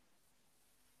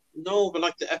 No, but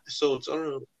like the episodes, I don't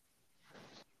know.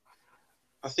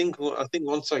 I think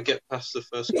once I get past the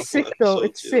first couple It's sick though.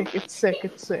 It's episodes, sick. It's sick.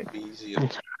 It's sick. it'll be easier.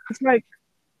 It's like,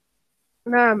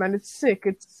 nah, man. It's sick.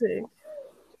 It's sick.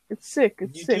 It's sick.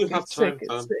 It's You sick. do have It's sick. time,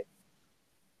 It's fam. sick.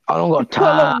 I don't got It's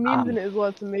got a lot of memes time. in it as well.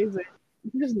 It's amazing.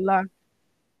 You can just laugh.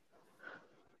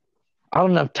 I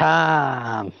don't have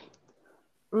time.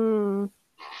 Mm.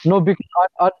 No, because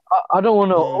I don't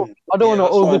want to. I don't want to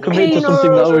that's why I overcommit Hey, to you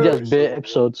something that know- already has bare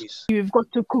episodes. You've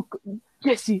got to cook.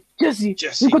 Jesse. Jesse.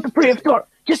 We've got to pray after.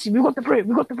 Jesse, we've got to pray.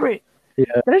 We've got to pray. Yeah.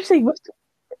 Did I just say we must?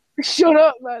 Shut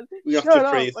up, man. We have Shut to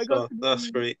up. pray I got iftar. to- That's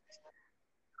great.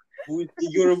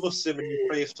 You're a Muslim and you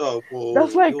pray iftar. Whoa,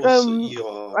 That's like,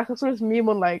 you're- I saw this meme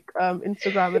on like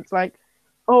Instagram. It's like,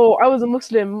 oh, I was a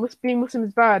Muslim. Being Muslim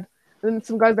is bad. And then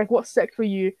some guy's like, what sect were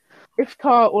you?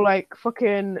 Iftar or like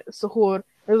fucking suhoor?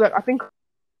 It was like, I think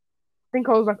think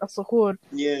I was like a suhoor,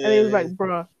 Yeah, and he was like,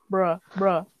 bruh.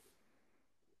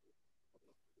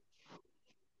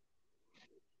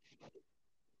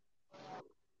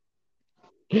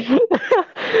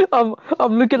 I'm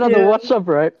looking at the Yeah. WhatsApp,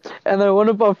 right? And then one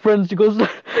of our friends, he goes,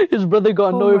 his brother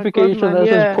got a Oh my God, notification man, that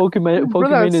says yeah. Pokemon His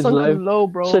brother is has sunk live. low,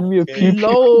 bro. Send me a Okay. pew pew.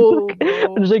 Low, bro.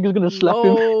 And he's like, he's gonna slap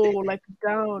him. Low, like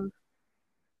down.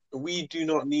 we do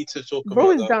not need to talk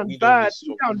Bro about is that. down We don't need bad. to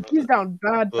talk about He's that. down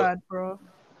But- bad, bro.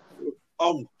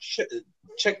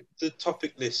 Check the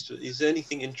topic list. Is there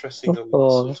anything interesting that we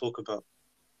can still talk about?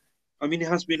 I mean, it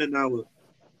has been an hour.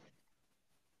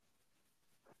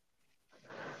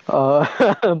 Yeah,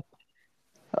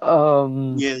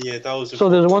 that was. So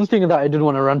there's one thing that I did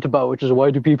want to rant about, which is why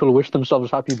do people wish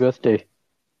themselves happy birthday?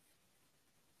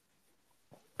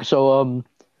 So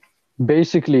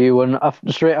basically,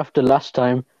 straight after last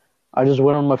time, I just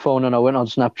went on my phone and I went on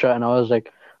Snapchat and I was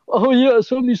like, oh yeah,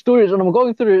 so many stories, and I'm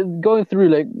going through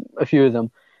like a few of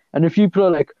them, and a few people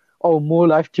are like, oh, more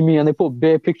life to me, and they put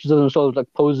bare pictures of themselves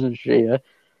like posing and shit, yeah.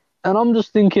 And I'm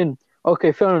just thinking,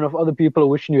 okay, fair enough, other people are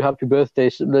wishing you happy birthday,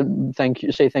 so thank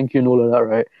you and all of that,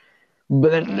 right?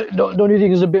 But then don't you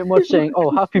think it's a bit much saying,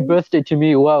 oh, happy birthday to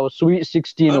me, wow, sweet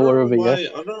 16 or whatever, yeah?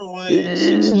 I don't know why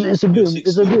It's a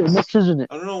bit much, isn't it?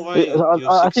 I don't know why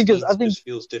I think just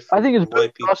feels different. I think it's why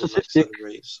people narcissistic.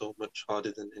 celebrate so much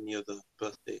harder than any other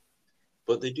birthday,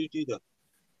 but they do that.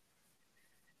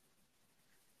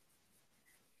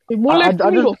 More life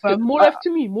to me, fam. More life to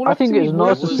me. I think it's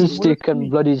narcissistic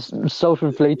and bloody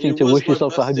self-inflating to wish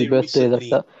yourself a happy birthday like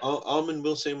that. Armin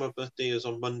will say my birthday is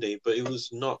on Monday, but it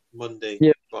was not Monday.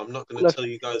 Yeah. But I'm not going to tell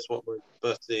you guys what my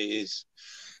birthday is.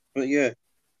 But yeah,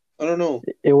 I don't know.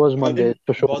 It was Monday,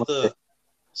 for sure. Bother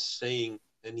saying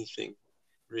anything,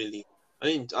 really. I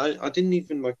didn't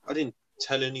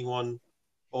tell anyone,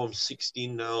 oh, I'm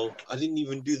 16 now. I didn't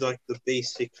even do like the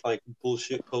basic like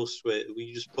bullshit post where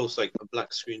we just post like a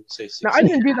black screen and say 16. No, I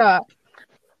didn't do that.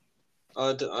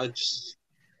 I just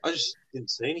didn't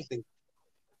say anything.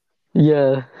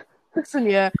 Yeah. Listen,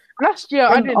 yeah. Last year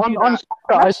I didn't do that.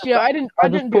 Last year I didn't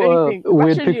do anything. A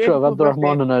weird picture of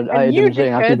Abdurrahman and I didn't say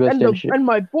happy birthday. And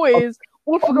my boys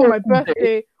all forgot my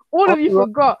birthday. All of you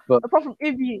forgot, apart from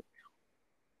Ivy.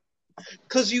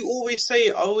 Because you always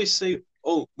say, I always say,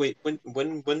 oh wait,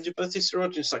 when's your birthday,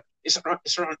 Siraj? It's like it's around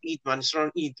Eid, man. It's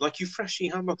around Eid. Like you freshly,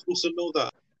 how am I supposed to know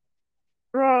that?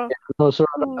 Bruh. No,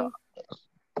 Siraj.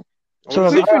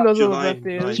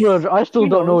 Siraj, I still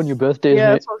don't know when your birthday is.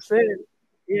 Yeah, that's what I'm saying.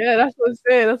 Yeah, that's what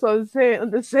I'm saying.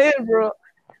 I'm just saying, bro.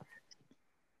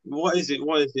 What is it?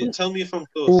 Tell me if I'm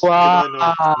close. Wow. Am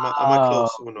I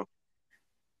close or not?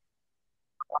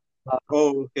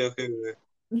 Oh, okay.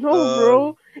 No,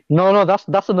 bro. No,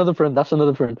 that's another friend. It's not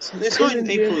in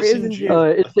April. It's in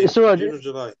June. It's Siraj. June or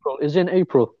July. It's in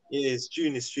April. Yeah, it's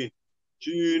June.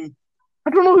 June. I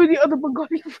don't know who the other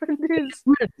Bengali friend is.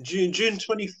 June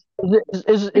 20. Is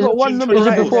it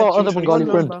before our other Bengali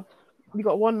friend? You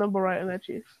got one number right in there,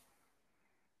 Chief.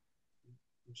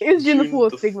 It is June the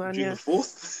 4th, big man. June the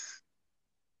 4th.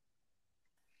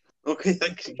 Okay,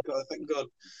 thank God.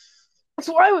 That's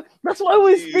what I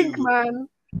always think, man.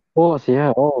 4th,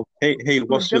 yeah. Oh. Hey,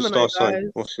 what's your star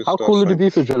sign? How cool would it be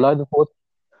for July the 4th?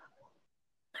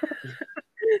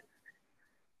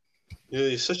 Yeah,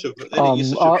 you're such a.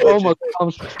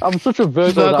 I'm such a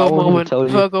Virgo.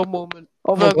 Virgo moment.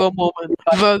 Virgo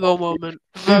moment.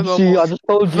 See, I just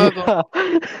told you.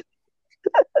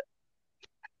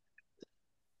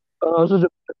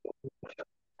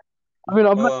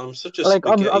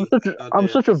 I'm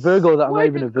such a Virgo that I'm not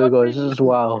even a Virgo. This is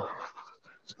wow.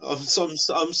 I'm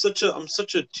such a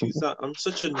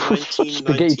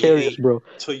 1998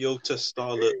 Toyota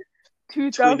Starlet,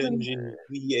 twin engine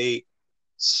V8.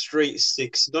 Straight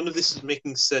 6. None of this is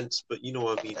making sense, but you know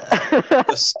what I mean.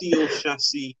 A steel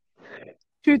chassis.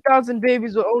 2000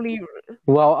 babies were only.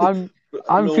 Wow,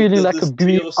 I'm feeling like a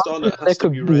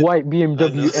white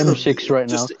BMW M6 right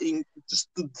now. Just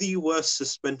the worst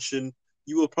suspension.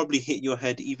 You will probably hit your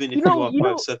head even if you are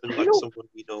 5'7", like someone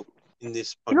we know in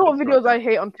this. You know what videos I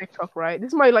hate on TikTok, right? This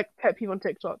is my like pet peeve on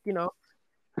TikTok. You know.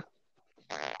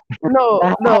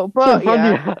 No, but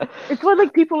yeah, it's when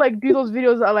like people like do those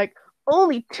videos that are like.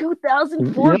 Only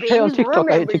 2004 babies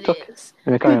remember this.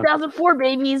 2004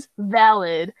 babies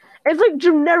valid. It's like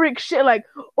generic shit. Like,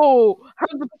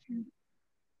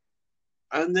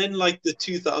 and then like the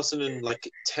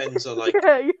 2010s are like,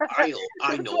 I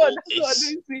know all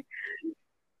this.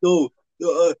 No,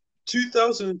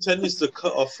 2010 is the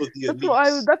cutoff for the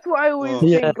elites. That's what I always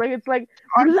think. Like, it's like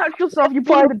relax yourself. You're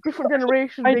part of a different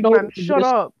generation, big man. Shut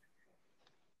up.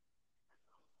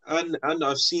 And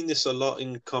I've seen this a lot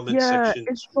in comment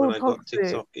sections when I got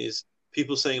TikTok. Is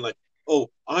people saying like, "Oh,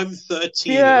 I'm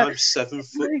 13 Yeah. and I'm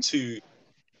 7'2".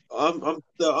 I'm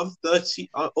 30.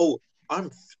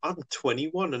 I'm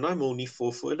 21 and I'm only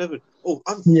 4'11". Oh,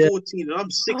 I'm Yeah. 14 and I'm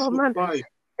Oh man, 6'5".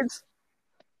 it's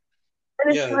and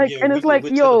it's Yeah, like yeah, and it's like,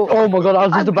 we're telling yo, Oh my god, I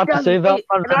was I'm just about to say that. 2008,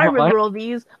 and I remember all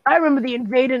these. I remember the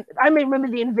invasion. I remember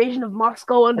the invasion of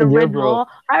Moscow under Yeah, Red bro. Law.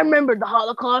 I remember the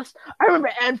Holocaust. I remember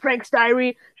Anne Frank's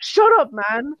diary. Shut up,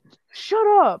 man. Shut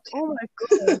up. Oh my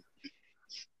god.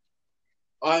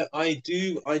 I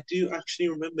do actually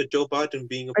remember Joe Biden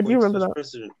being I do appointed remember as that.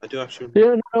 president. I do actually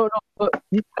remember. Yeah, no. But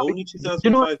Only you know,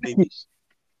 2005 babies.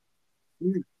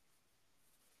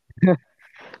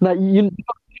 like, Abdul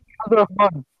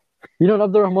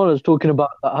Rahman was talking about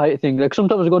that height thing. Like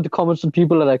sometimes I go into comments and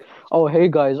people are like, "Oh, hey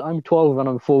guys, I'm 12 and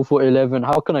I'm 4'11".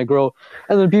 How can I grow?"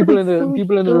 And then people in the dumb.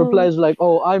 replies like,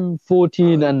 "Oh, I'm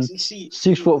 14 and See,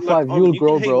 6'5". like, You'll you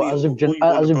grow, can hate bro. me As if all you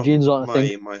want about genes aren't a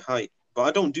thing. my height, but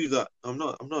I don't do that. I'm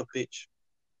not a bitch.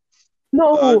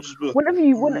 No, Just be like, whenever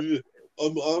you I'm whenever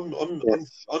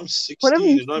 16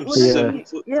 you and I'm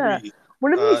Yeah. 7'3".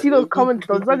 whenever you see those comments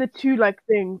though, it's like the two like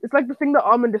things. It's like the thing that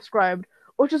Armin described,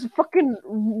 or just fucking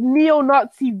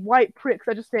neo-Nazi white pricks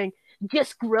that are just saying,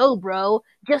 "Just grow, bro.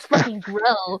 Just fucking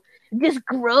grow. Just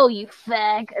grow, you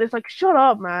fag." And it's like, shut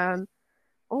up, man.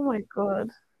 Oh my god.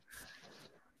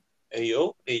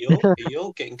 Ayo,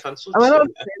 getting cancelled. I mean, I So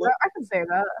don't say that. I can say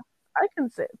that. I can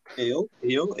say. ayo.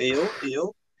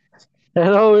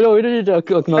 No, we don't need to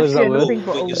acknowledge I that feel word. nothing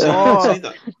but Wait, you're saying you can Allah. say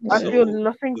that? I So, feel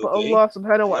nothing but you're gay? Allah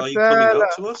subhanahu wa Are you coming ta'ala.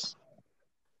 out to us?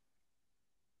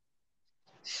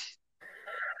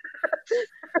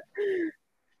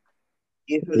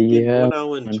 It has been Yeah, 1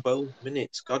 hour and man. 12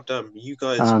 minutes. Goddamn, you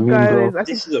guys. I mean, bro, Guys, I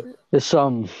think This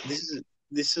is it's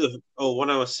this is a 1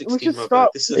 hour we 16. should My bad.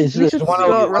 stop. This is We it's should 1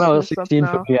 start hour wrapping this up 16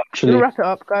 for now. me We're actually. gonna wrap it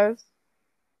up, guys.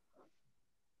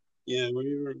 Yeah,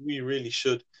 we really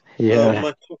should. Yeah.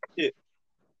 My top tip.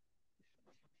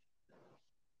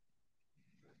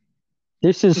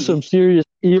 This is some serious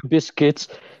ear biscuits.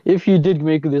 If you did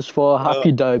make this far,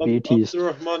 happy diabetes.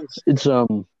 It's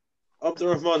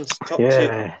Abdurrahman's top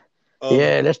tip.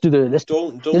 Yeah, let's do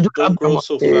Don't grow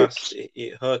so tips. fast.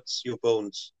 It hurts your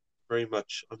bones very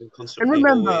much. I've been And constantly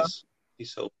remember, always.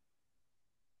 Please help.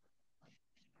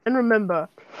 and remember,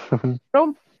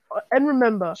 don't. And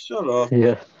remember, Shut up.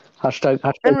 Yeah. Hashtag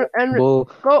and bull,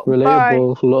 go. Bye.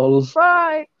 relatable, lols.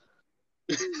 Bye.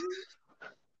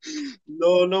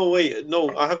 No, wait. No,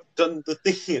 I have done the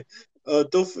thing.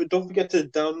 Don't forget to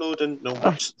download and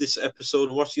watch this episode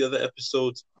and watch the other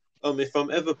episodes. If I'm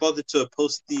ever bothered to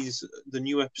post the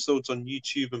new episodes on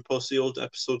YouTube and post the old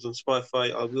episodes on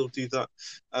Spotify, I will do that.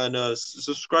 And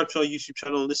subscribe to our YouTube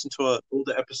channel and listen to our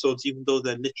older episodes, even though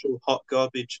they're literal hot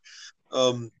garbage.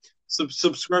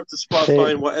 Subscribe to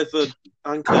Spotify and whatever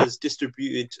Anchor has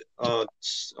distributed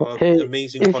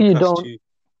amazing if you podcast don't- to.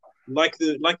 Like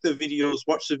the videos,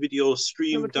 watch the videos,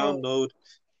 stream, Number 12. download.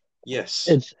 Yes.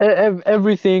 It's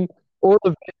everything, all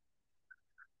of it.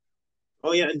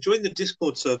 Oh yeah, and join the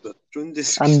Discord server. Join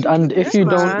this. And if you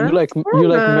don't, man. you like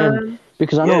men,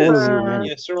 because I know all of you are men.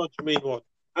 Yeah, Siraj made one.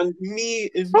 And me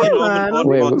and Come Armin on,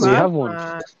 Wait, on we have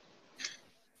one.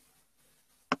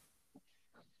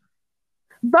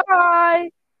 Bye.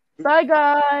 Bye,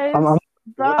 guys. I'm-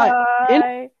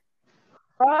 Bye.